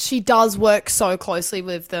she does work so closely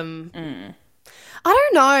with them. I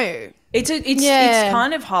don't know. It's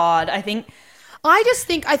kind of hard. I think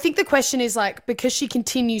the question is because she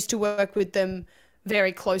continues to work with them,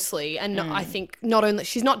 very closely. And I think not only,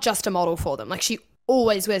 she's not just a model for them. Like, she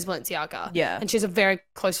always wears Balenciaga. Yeah. And she has a very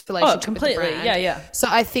close relationship with the brand. Yeah. So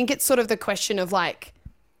I think it's sort of the question of like,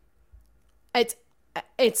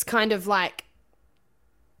 it's kind of like,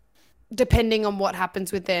 depending on what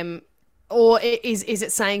happens with them, or is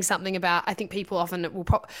it saying something about, I think people often will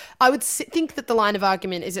I would think that the line of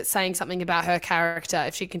argument is, it's saying something about her character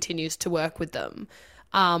if she continues to work with them.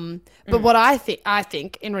 But what I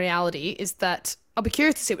think in reality is that I'll be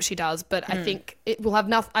curious to see what she does, but I think it will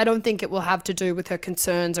have I don't think it will have to do with her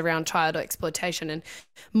concerns around child exploitation, and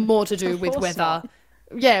more to do with whether,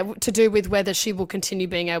 to do with whether she will continue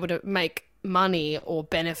being able to make money or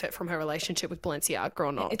benefit from her relationship with Balenciaga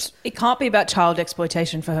or not. It can't be about child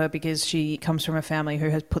exploitation for her, because she comes from a family who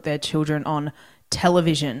has put their children on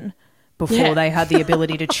television before they had the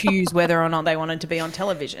ability to choose whether or not they wanted to be on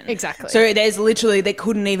television. Exactly. So there's literally, they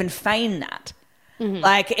couldn't even feign that.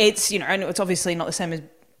 Like, it's, and it's obviously not the same as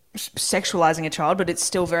sexualizing a child, but it's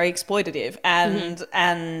still very exploitative.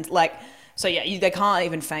 And like, so yeah, they can't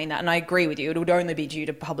even feign that. And I agree with you. It would only be due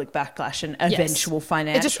to public backlash and eventual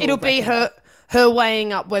financial. It'll be her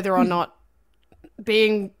weighing up whether or not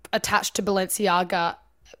being attached to Balenciaga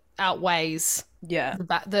outweighs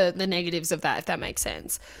the negatives of that, if that makes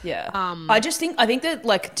sense. Yeah. I think that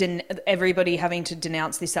like everybody having to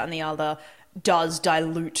denounce this, that, and the other does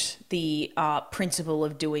dilute the principle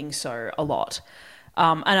of doing so a lot.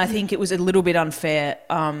 And I think it was a little bit unfair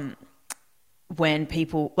when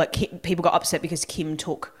people got upset because Kim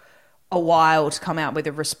took a while to come out with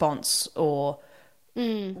a response or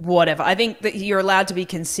whatever. I think that you're allowed to be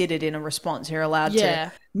considered in a response. You're allowed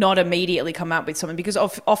to not immediately come out with something, because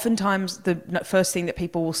oftentimes the first thing that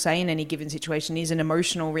people will say in any given situation is an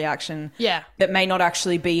emotional reaction that may not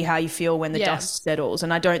actually be how you feel when the dust settles.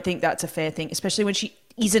 And I don't think that's a fair thing, especially when she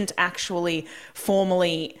isn't actually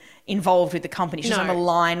formally involved with the company. She's on the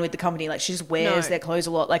line with the company. Like, she just wears their clothes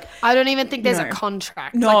a lot. Like, I don't even think there's a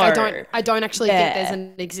contract. No. Like, I don't actually think there's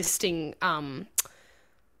an existing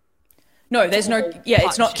no, there's no,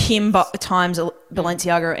 it's not Kim times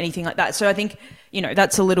Balenciaga or anything like that. So I think,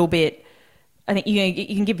 that's a little bit, I think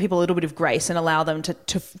you can give people a little bit of grace and allow them to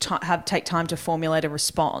take time to formulate a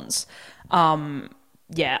response. I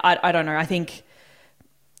don't know. I think,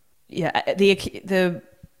 the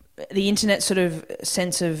internet sort of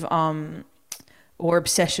sense of, or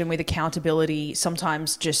obsession with accountability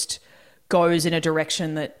sometimes just goes in a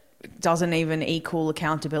direction that doesn't even equal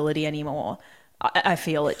accountability anymore. I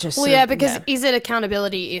feel it just... Well, because is it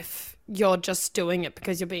accountability if you're just doing it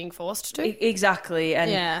because you're being forced to? Exactly.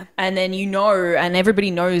 And then and everybody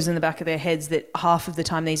knows in the back of their heads that half of the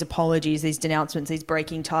time these apologies, these denouncements, these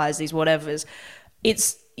breaking ties, these whatevers,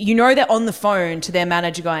 it's, they're on the phone to their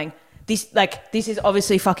manager going, this is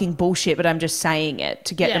obviously fucking bullshit, but I'm just saying it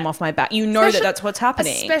to get them off my back. That's what's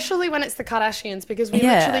happening. Especially when it's the Kardashians, because we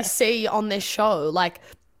literally see on this show, like...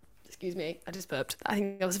 Excuse me, I just burped. I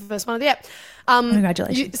think that was the first one of the app.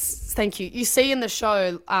 Congratulations. Thank you. You see in the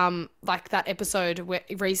show, like that episode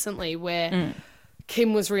recently where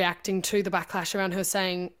Kim was reacting to the backlash around her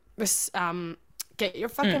saying, get your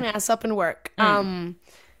fucking ass up and work. And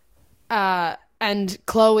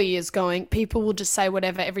Chloe is going, people will just say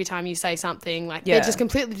whatever every time you say something. Like, they're just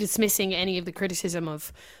completely dismissing any of the criticism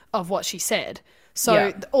of what she said.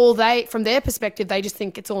 So from their perspective, they just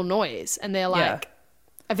think it's all noise. And they're like...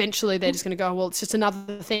 Eventually they're just going to go, well, it's just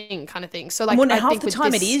another thing kind of thing. So like, I think the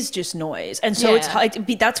time it is just noise. And so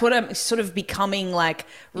that's what I'm sort of becoming, like,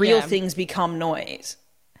 real things become noise.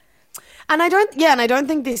 And I don't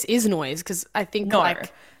think this is noise, because I think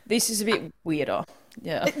this is a bit weirder.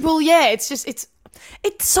 Yeah. It's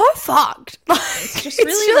so fucked. It's just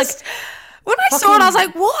really when I saw it, I was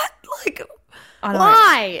like, what? Like,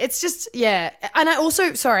 why? It's just, and I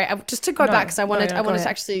also, sorry, just to go back, because I wanted to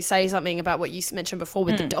actually say something about what you mentioned before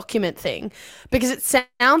with the document thing, because it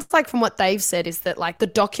sounds like from what they've said is that, like, the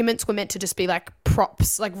documents were meant to just be like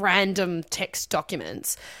props, like random text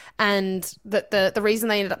documents, and that the reason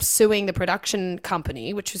they ended up suing the production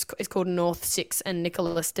company, which is called North Six and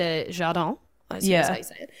Nicolas Desjardins, I suppose how you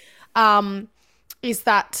say it, is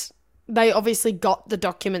that they obviously got the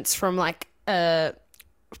documents from like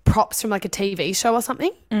props from like a TV show or something.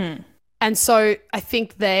 And so I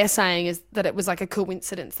think they're saying is that it was like a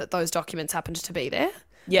coincidence that those documents happened to be there.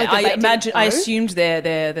 Yeah, I assumed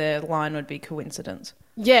their line would be coincidence.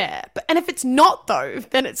 Yeah, and if it's not though,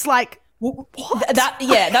 then it's like, what?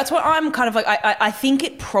 That's what I'm kind of like. I think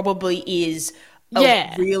it probably is.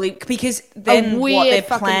 Really, because then what they're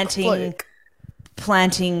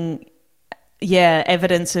planting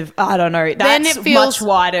evidence of, I don't know. Then That's it feels much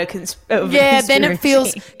wider. Then it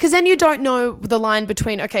feels, because then you don't know the line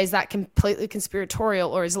between, okay, is that completely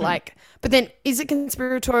conspiratorial, or is it like, but then is it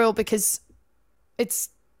conspiratorial because it's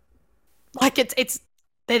like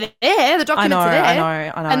they're there, the documents are there. I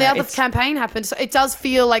know. And the other campaign happened. So it does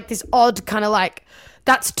feel like this odd kind of like,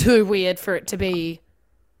 that's too weird for it to be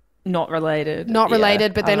not related.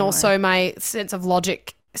 But then also my sense of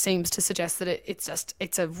logic seems to suggest that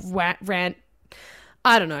it's a rant.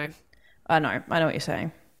 I don't know. I know what you're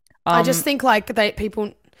saying. I just think like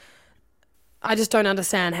I just don't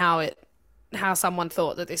understand how someone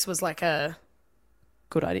thought that this was like a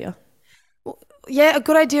good idea. Yeah, a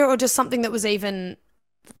good idea, or just something that was even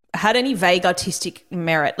had any vague artistic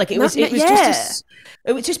merit. Like it was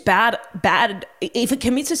just bad. If it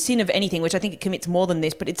commits a sin of anything, which I think it commits more than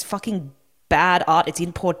this, but it's fucking bad art. It's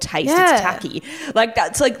in poor taste. Yeah. It's tacky. Like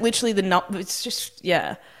that's like literally it's just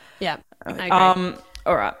Yeah. I agree.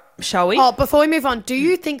 All right. Shall we? Oh, before we move on, do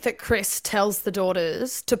you think that Chris tells the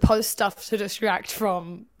daughters to post stuff to distract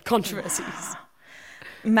from controversies?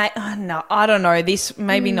 No, I don't know. This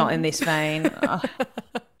maybe not in this vein.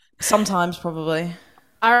 Sometimes, probably.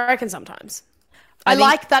 I reckon sometimes. I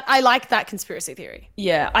like that conspiracy theory.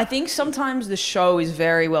 Yeah, I think sometimes the show is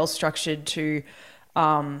very well structured to,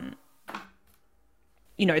 they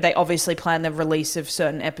obviously plan the release of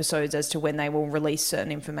certain episodes as to when they will release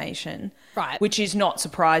certain information. Right. Which is not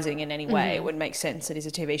surprising in any way. It would make sense. It is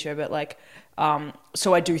a TV show, but like,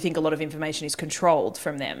 so I do think a lot of information is controlled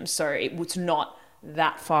from them. So it's not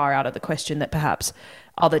that far out of the question that perhaps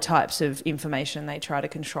other types of information they try to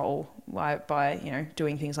control by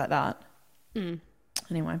doing things like that.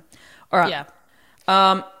 Anyway, all right.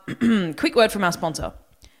 Yeah. Quick word from our sponsor.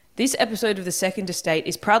 This episode of The Second Estate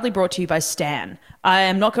is proudly brought to you by Stan. I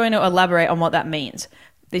am not going to elaborate on what that means.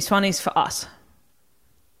 This one is for us.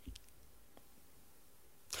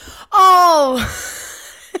 Oh,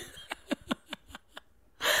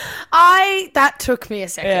 that took me a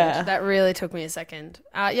second. Yeah. That really took me a second.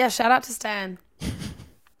 Shout out to Stan.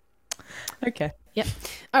 Okay. Yep.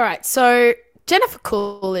 All right. So Jennifer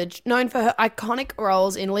Coolidge, known for her iconic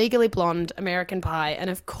roles in Legally Blonde, American Pie, and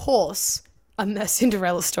of course A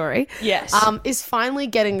Cinderella Story, yes, is finally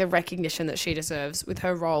getting the recognition that she deserves with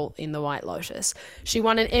her role in The White Lotus. She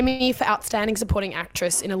won an Emmy for Outstanding Supporting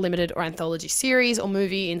Actress in a limited or anthology series or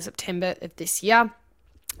movie in September of this year.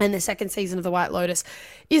 And the second season of The White Lotus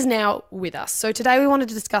is now with us. So today we wanted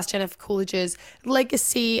to discuss Jennifer Coolidge's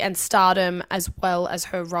legacy and stardom, as well as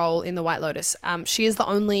her role in The White Lotus. She is the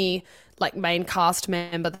only main cast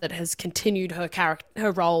member that has continued her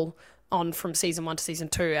role on from season 1 to season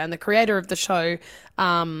 2. And the creator of the show,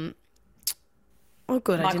 Mike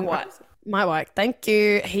White, thank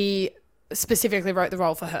you. He specifically wrote the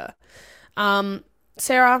role for her.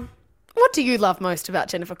 Sarah, what do you love most about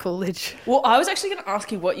Jennifer Coolidge? Well, I was actually going to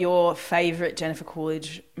ask you what your favourite Jennifer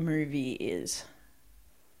Coolidge movie is.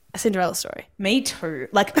 A Cinderella Story. Me too.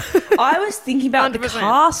 I was thinking about 100%. The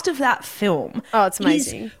cast of that film. Oh, it's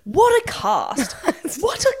amazing. What a cast.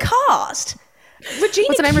 What a cast. What's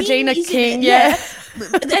her name? Regina King. Yeah.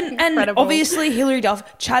 and obviously Hilary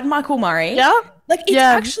Duff, Chad Michael Murray. Yeah. It's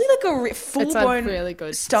actually a full-blown really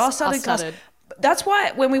good star-studded cast. That's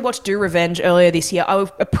why when we watched Do Revenge earlier this year, I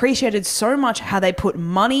appreciated so much how they put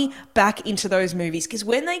money back into those movies, because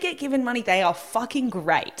when they get given money, they are fucking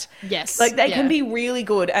great. Yes. They can be really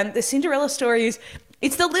good. And the Cinderella Story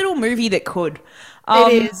it's the little movie that could.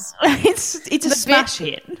 It is. It's a smash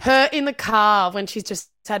hit. Her in the car when she's just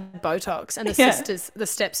had Botox, and the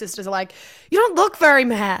stepsisters are like, "You don't look very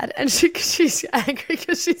mad," and she's angry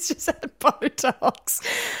because she's just had Botox,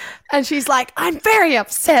 and she's like, "I'm very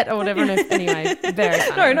upset," or whatever. Anyway, very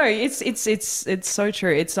funny. No, it's so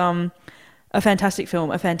true. It's a fantastic film,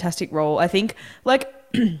 a fantastic role. I think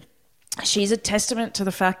she's a testament to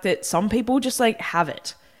the fact that some people just have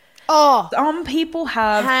it. Oh, some people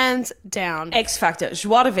have hands down X factor,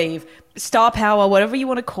 joie de vivre, star power, whatever you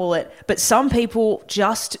want to call it. But some people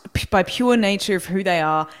just, by pure nature of who they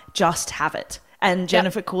are, just have it. And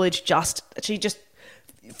Jennifer Coolidge she just,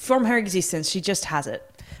 from her existence, she just has it.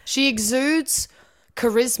 She exudes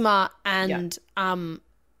charisma and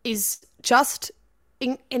is just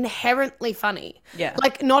inherently funny. Yeah.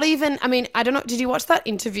 Not even, I don't know, did you watch that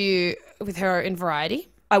interview with her in Variety?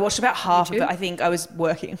 I watched about half of it. I think I was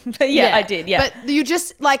working. But I did, But you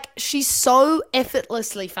just, she's so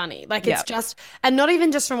effortlessly funny. It's just, and not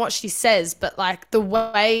even just from what she says, but the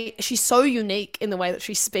way, she's so unique in the way that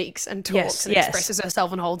she speaks and talks and expresses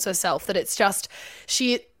herself and holds herself, that it's just,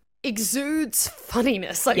 she exudes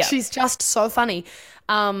funniness. She's just so funny.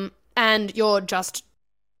 And you're just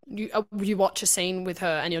you watch a scene with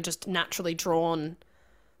her and you're just naturally drawn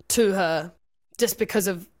to her just because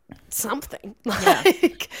of something. I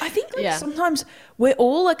think sometimes we're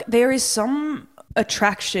all like, there is some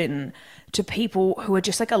attraction to people who are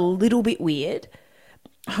just like a little bit weird,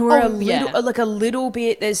 who are a little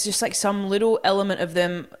bit, there's just like some little element of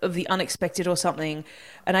them, of the unexpected or something.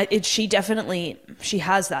 And she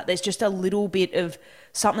has that. There's just a little bit of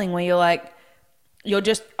something where you're like,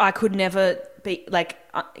 I could never be like,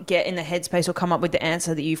 get in the headspace or come up with the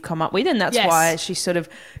answer that you've come up with. And that's why she sort of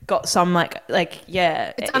got some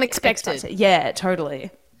it's unexpected. Yeah,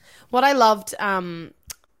 totally. What I loved,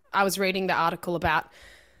 I was reading the article about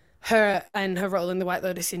her and her role in The White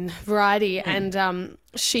Lotus in Variety, and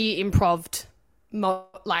she improv'd more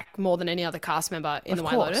than any other cast member in The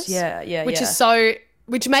White Lotus.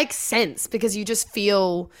 Which makes sense, because you just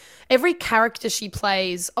feel every character she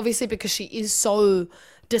plays, obviously because she is so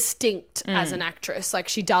distinct as an actress, like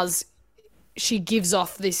she gives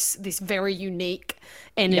off this very unique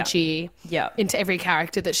energy into every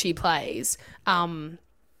character that she plays. And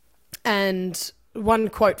one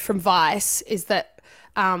quote from Vice is that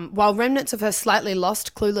while remnants of her slightly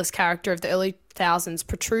lost, clueless character of the early thousands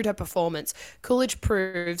protrude her performance, Coolidge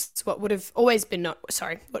proves what should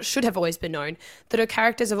have always been known, that her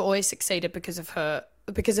characters have always succeeded because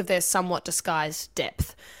of their somewhat disguised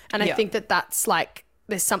depth. And I think that's like,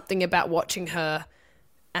 there's something about watching her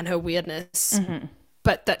and her weirdness,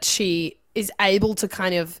 but that she is able to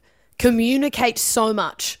kind of communicate so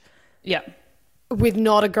much. Yeah. With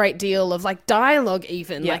not a great deal of like dialogue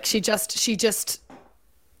even. Like she just you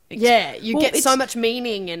get so much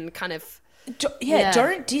meaning and kind of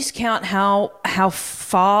don't discount how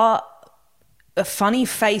far a funny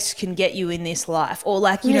face can get you in this life, or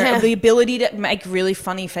like you know, the ability to make really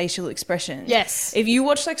funny facial expressions. Yes. If you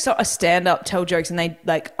watch like a stand-up tell jokes and they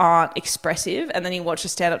like aren't expressive, and then you watch a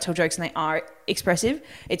stand-up tell jokes and they are expressive,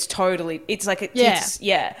 it's like it's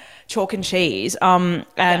chalk and cheese.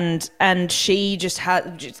 And she just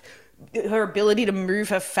had her ability to move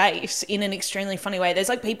her face in an extremely funny way. There's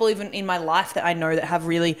like people even in my life that I know that have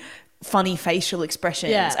really funny facial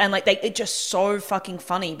expressions, and like it's just so fucking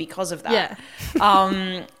funny because of that.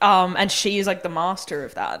 And she is like the master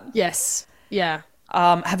of that.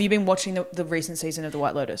 Have you been watching the recent season of The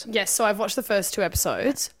White Lotus? Yes, so I've watched the first 2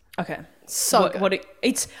 episodes. Okay, so good.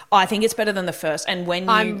 I think it's better than the first, and when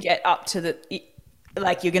you get up to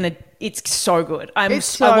it's so good. I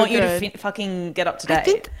want you to fucking get up to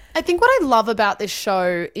date. I think what I love about this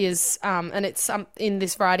show is, and it's in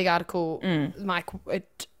this Variety article,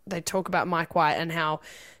 they talk about Mike White and how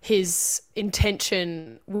his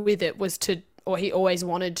intention with it was he always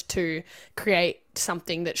wanted to create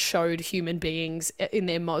something that showed human beings in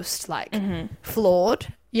their most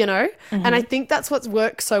flawed, you know? And I think that's what's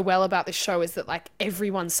worked so well about this show, is that like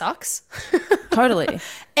everyone sucks. Totally.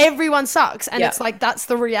 Everyone sucks. And it's like, that's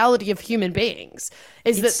the reality of human beings,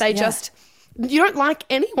 that they you don't like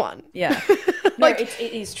anyone. Yeah. It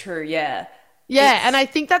is true. Yeah. Yeah. And I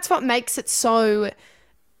think that's what makes it so,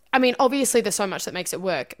 I mean, obviously there's so much that makes it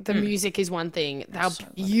work. The music is one thing. How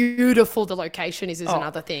beautiful the location is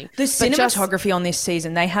another thing. The cinematography on this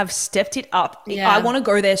season, they have stepped it up. I want to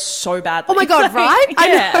go there so badly. Oh my God, right?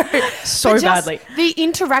 I know. So badly. The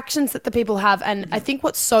interactions that the people have, and I think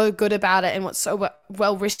what's so good about it and what's so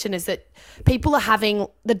well written is that people are having,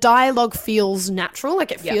 the dialogue feels natural.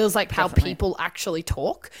 Like it feels like how people actually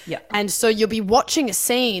talk. Yeah. And so you'll be watching a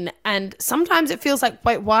scene and sometimes it feels like,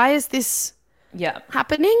 wait, why is this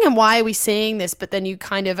happening and why are we seeing this? But then you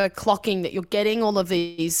kind of are clocking that you're getting all of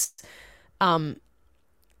these kind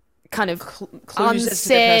of clues as to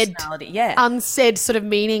their personality. Unsaid sort of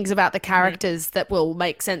meanings about the characters that will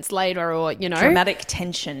make sense later, or you know, dramatic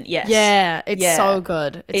tension. Yes. It's so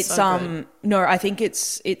good. It's so good. No, I think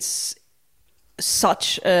it's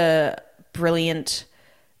such a brilliant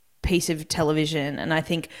piece of television, and I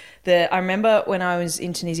think I remember when I was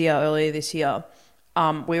in Tunisia earlier this year.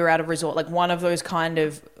 We were at a resort, like one of those kind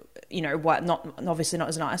of, you know, not obviously not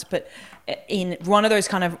as nice, but in one of those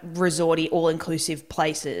kind of resorty, all-inclusive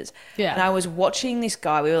places. Yeah. And I was watching this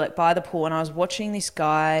guy. We were like by the pool, and I was watching this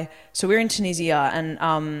guy. So we were in Tunisia, and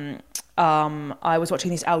I was watching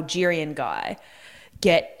this Algerian guy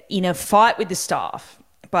get in a fight with the staff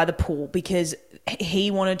by the pool because he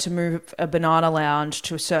wanted to move a banana lounge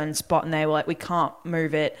to a certain spot, and they were like, "We can't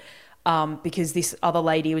move it." Because this other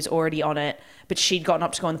lady was already on it, but she'd gotten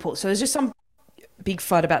up to go in the pool. So there's just some big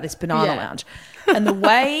fight about this banana lounge. And the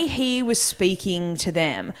way he was speaking to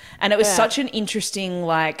them, and it was such an interesting,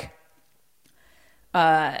 like,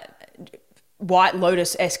 White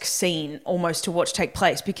Lotus-esque scene almost to watch take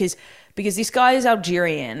place because this guy is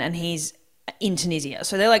Algerian and he's in Tunisia.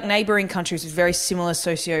 So they're like neighboring countries with very similar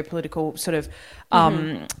socio-political sort of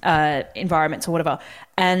environments or whatever.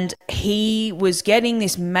 And he was getting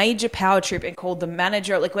this major power trip and called the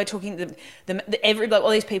manager. Like we're talking, all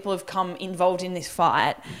these people have come involved in this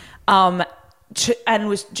fight. And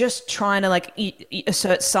was just trying to like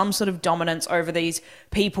assert some sort of dominance over these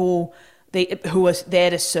people who were there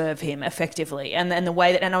to serve him effectively. And then the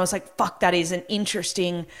way that, and I was like, fuck, that is an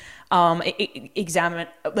interesting, examining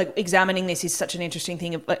this is such an interesting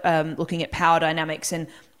thing of looking at power dynamics and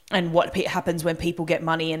what happens when people get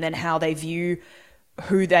money and then how they view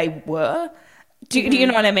who they were. Do you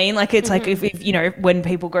know what I mean? Like it's like if when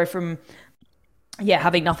people go from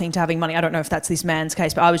having nothing to having money. I don't know if that's this man's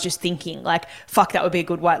case, but I was just thinking like, fuck, that would be a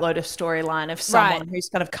good White Lotus storyline of someone who's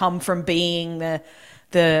kind of come from being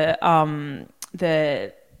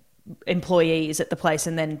the employees at the place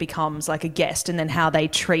and then becomes like a guest, and then how they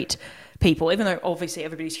treat people, even though obviously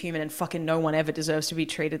everybody's human and fucking no one ever deserves to be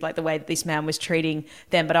treated like the way that this man was treating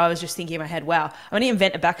them. But I was just thinking in my head, wow, I'm going to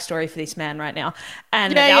invent a backstory for this man right now.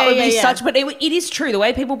 And that would be such, but it is true. The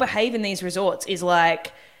way people behave in these resorts is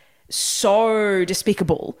like so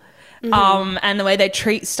despicable. And the way they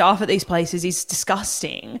treat staff at these places is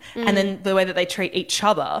disgusting. And then the way that they treat each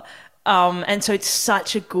other. And so it's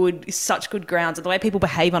such good grounds. And the way people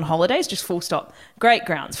behave on holidays, just full stop. Great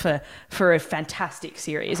grounds for a fantastic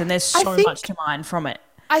series. And there's so much to mine from it.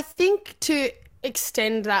 I think to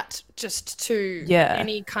extend that just to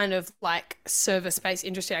any kind of like service-based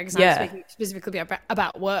industry, because I'm speaking specifically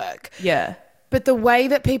about work. Yeah. But the way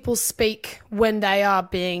that people speak when they are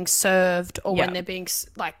being served or when they're being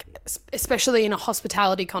like, especially in a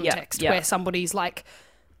hospitality context where somebody's like,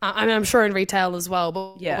 I mean, I'm sure in retail as well,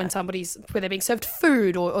 but when where they're being served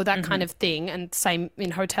food or that kind of thing, and same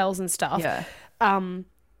in hotels and stuff,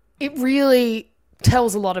 it really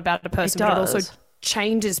tells a lot about a person, but it also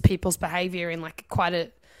changes people's behaviour in like quite a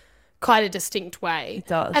distinct way. It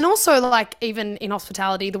does. And also like even in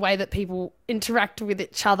hospitality, the way that people interact with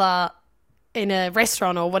each other in a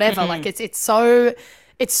restaurant or whatever, like it's so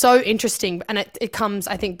interesting. And it comes,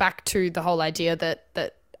 I think, back to the whole idea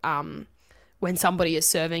that when somebody is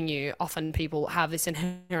serving you, often people have this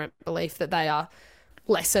inherent belief that they are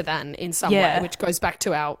lesser than in some way, which goes back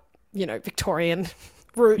to our, Victorian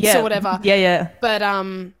roots or whatever. Yeah. But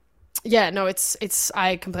no, it's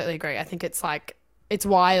I completely agree. I think it's like, it's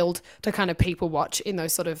wild to kind of people watch in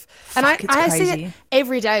those sort of, and I see it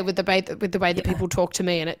every day with the way that people talk to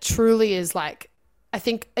me, and it truly is like, I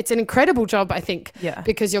think it's an incredible job. I think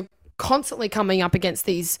because you're constantly coming up against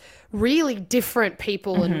these really different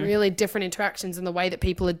people and really different interactions, and the way that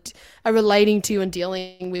people are relating to you and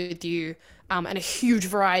dealing with you, and a huge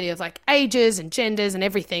variety of like ages and genders and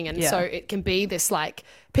everything, and so it can be this like,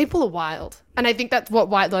 people are wild, and I think that's what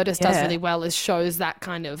White Lotus does really well, is shows that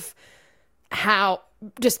kind of how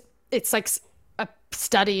just it's like a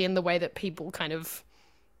study in the way that people kind of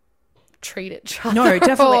treat each other. No,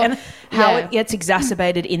 definitely. And how it gets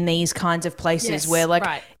exacerbated in these kinds of places where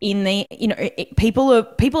like in the, people are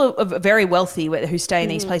very wealthy who stay in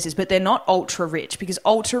these places, but they're not ultra rich, because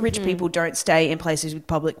ultra rich people don't stay in places with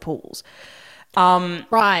public pools.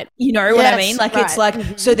 Right. You know what I mean? Like it's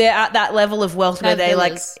like, so they're at that level of wealth where they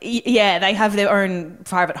villas. They have their own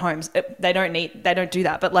private homes. They don't do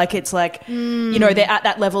that. But like, it's like, they're at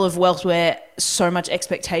that level of wealth where so much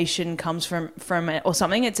expectation comes from it or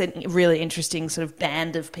something. It's a really interesting sort of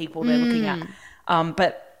band of people they're looking at.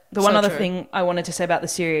 But the one other thing I wanted to say about the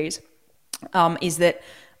series, is that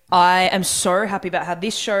I am so happy about how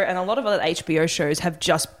this show and a lot of other HBO shows have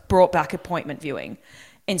just brought back appointment viewing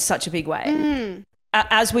in such a big way.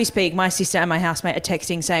 As we speak, my sister and my housemate are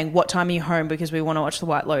texting saying, what time are you home, because we want to watch The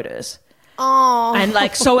White Lotus. Oh. And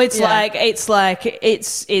like, so it's I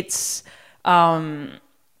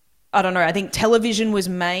don't know, I think television was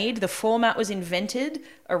made, the format was invented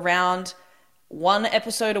around one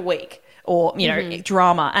episode a week or,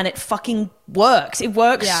 drama, and it fucking works. It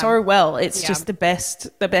works so well. It's just the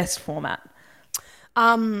best format.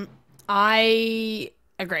 I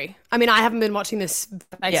agree. I mean, I haven't been watching this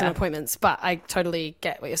based on appointments, but I totally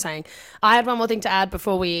get what you're saying. I had one more thing to add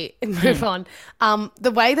before we move on.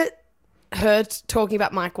 The way that her talking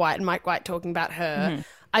about Mike White and Mike White talking about her,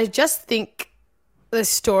 I just think the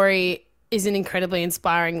story is an incredibly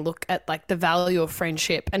inspiring look at like the value of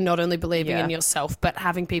friendship and not only believing in yourself, but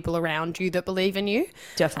having people around you that believe in you.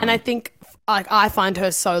 Definitely. And I think like I find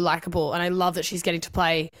her so likable, and I love that she's getting to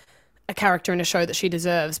play a character in a show that she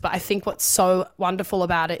deserves. But I think what's so wonderful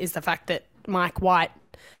about it is the fact that Mike White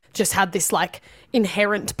just had this like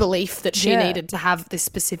inherent belief that she needed to have this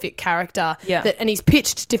specific character. Yeah. And he's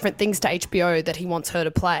pitched different things to HBO that he wants her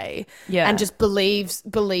to play. Yeah. And just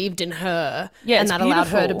believed in her. Yeah, and it's that allowed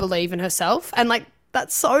her to beautiful. believe in herself. And like,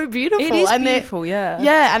 that's so beautiful. It is and beautiful, yeah.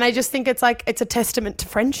 Yeah, and I just think it's like, it's a testament to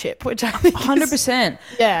friendship, which I think 100%.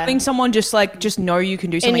 Yeah. Having someone just know you can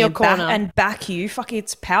do something your and corner. back you, fuck,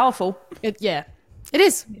 it's powerful. It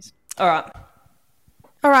is. All right.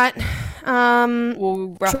 All right.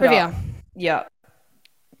 We'll wrap trivia. it up. Yeah.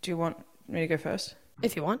 Do you want me to go first?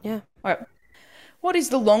 If you want, yeah. All right. What is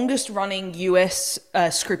the longest running US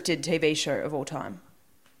scripted TV show of all time?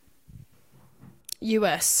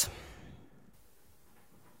 US.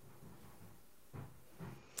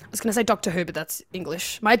 I was going to say Doctor Who, but that's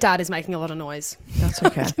English. My dad is making a lot of noise. That's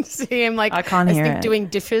okay. I can see him like, I can't hear it. doing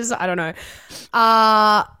dishes. I don't know.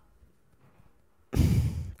 I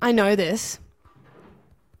know this.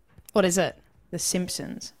 What is it? The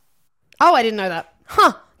Simpsons. Oh, I didn't know that.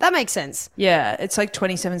 Huh. That makes sense. Yeah, it's like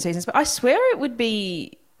 27 seasons, but I swear it would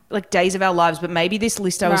be like Days of Our Lives, but maybe this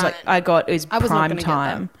list I got is I was not prime gonna get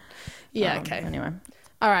time. Yeah, okay. Anyway.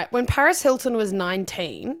 All right. When Paris Hilton was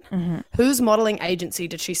 19, whose modeling agency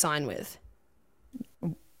did she sign with?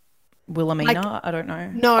 Wilhelmina? I don't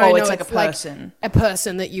know. No, it's like a person. Like a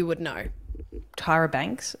person that you would know. Tyra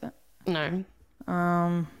Banks? No.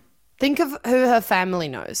 Think of who her family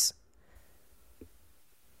knows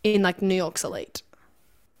in like New York's elite.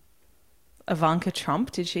 Ivanka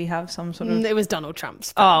Trump? Did she have some sort of... It was Donald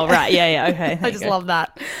Trump's. Oh, right. Yeah. Okay. I just love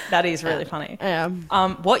that. That is really funny. Yeah.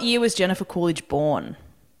 What year was Jennifer Coolidge born?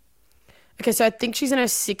 Okay, so I think she's in her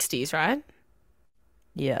 60s, right?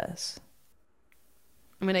 Yes.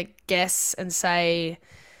 I'm going to guess and say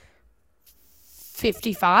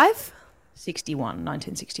 55?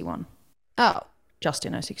 1961. Oh. Just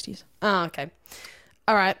in her 60s. Oh, okay.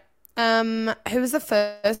 All right. Who was the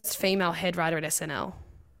first female head writer at SNL?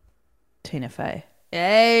 Tina Fey.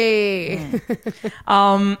 Hey.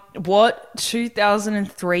 What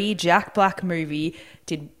 2003 Jack Black movie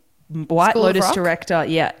did White School of Lotus Rock? director?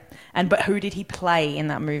 Yeah. But who did he play in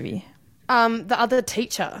that movie? The other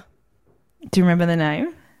teacher. Do you remember the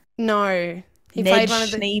name? No. He Ned played one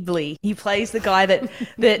of the... Schneebly. He plays the guy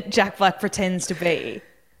that Jack Black pretends to be.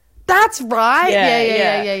 That's right.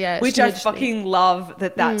 Yeah. Which I fucking love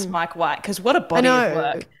that's Mike White, because what a body of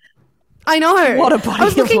work. I know. What a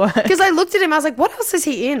body of work. Because I looked at him, I was like, what else is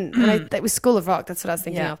he in? And that was School of Rock. That's what I was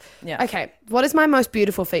thinking of. Yeah. Okay. What is my most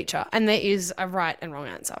beautiful feature? And there is a right and wrong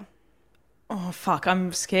answer. Oh, fuck.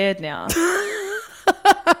 I'm scared now.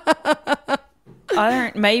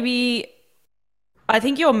 I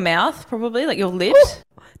think your mouth, probably, like your lips.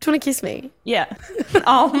 Do you want to kiss me? Yeah.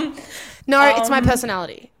 No, it's my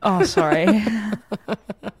personality. Oh, sorry.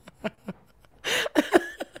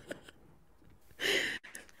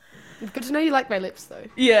 Good to know you like my lips, though.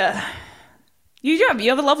 Yeah. You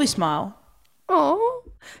have a lovely smile. Oh,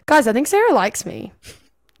 guys, I think Sarah likes me.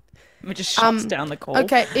 It just shuts down the call.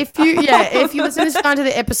 Okay, if you listen to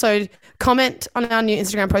the episode, comment on our new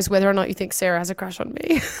Instagram post whether or not you think Sarah has a crush on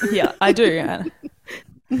me. Yeah, I do. Yeah.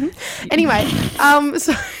 Anyway,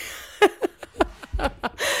 so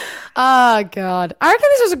oh god, I reckon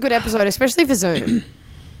this was a good episode, especially for Zoom.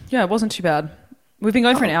 Yeah, it wasn't too bad. We've been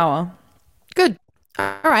going for an hour. Good.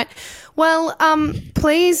 All right. Well,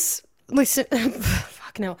 please listen.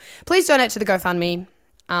 Fucking hell. Please donate to the GoFundMe.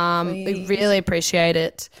 We really appreciate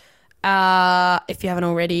it. If you haven't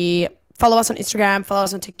already, follow us on Instagram, follow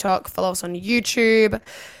us on TikTok, follow us on YouTube.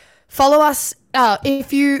 Follow us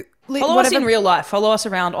if you follow us in real life. Follow us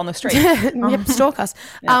around on the street. Yep, stalk us.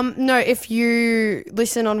 Yeah. No, if you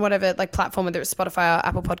listen on whatever like platform, whether it's Spotify or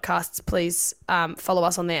Apple Podcasts, please follow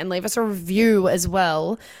us on there and leave us a review as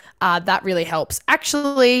well. That really helps.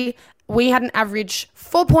 Actually, we had an average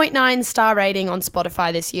 4.9 star rating on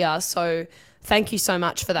Spotify this year, so thank you so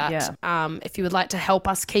much for that. Yeah. If you would like to help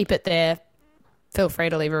us keep it there, feel free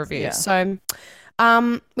to leave a review. Yeah. So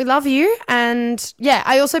we love you. And yeah,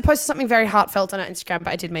 I also posted something very heartfelt on our Instagram, but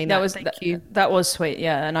I did mean that. Thank you. That was sweet.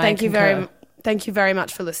 Yeah. And thank you very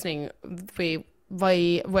much for listening. We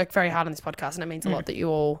work very hard on this podcast, and it means a lot that you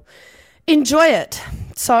all enjoy it.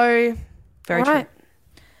 So very true.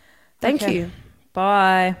 Thank you.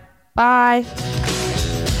 Bye. Bye.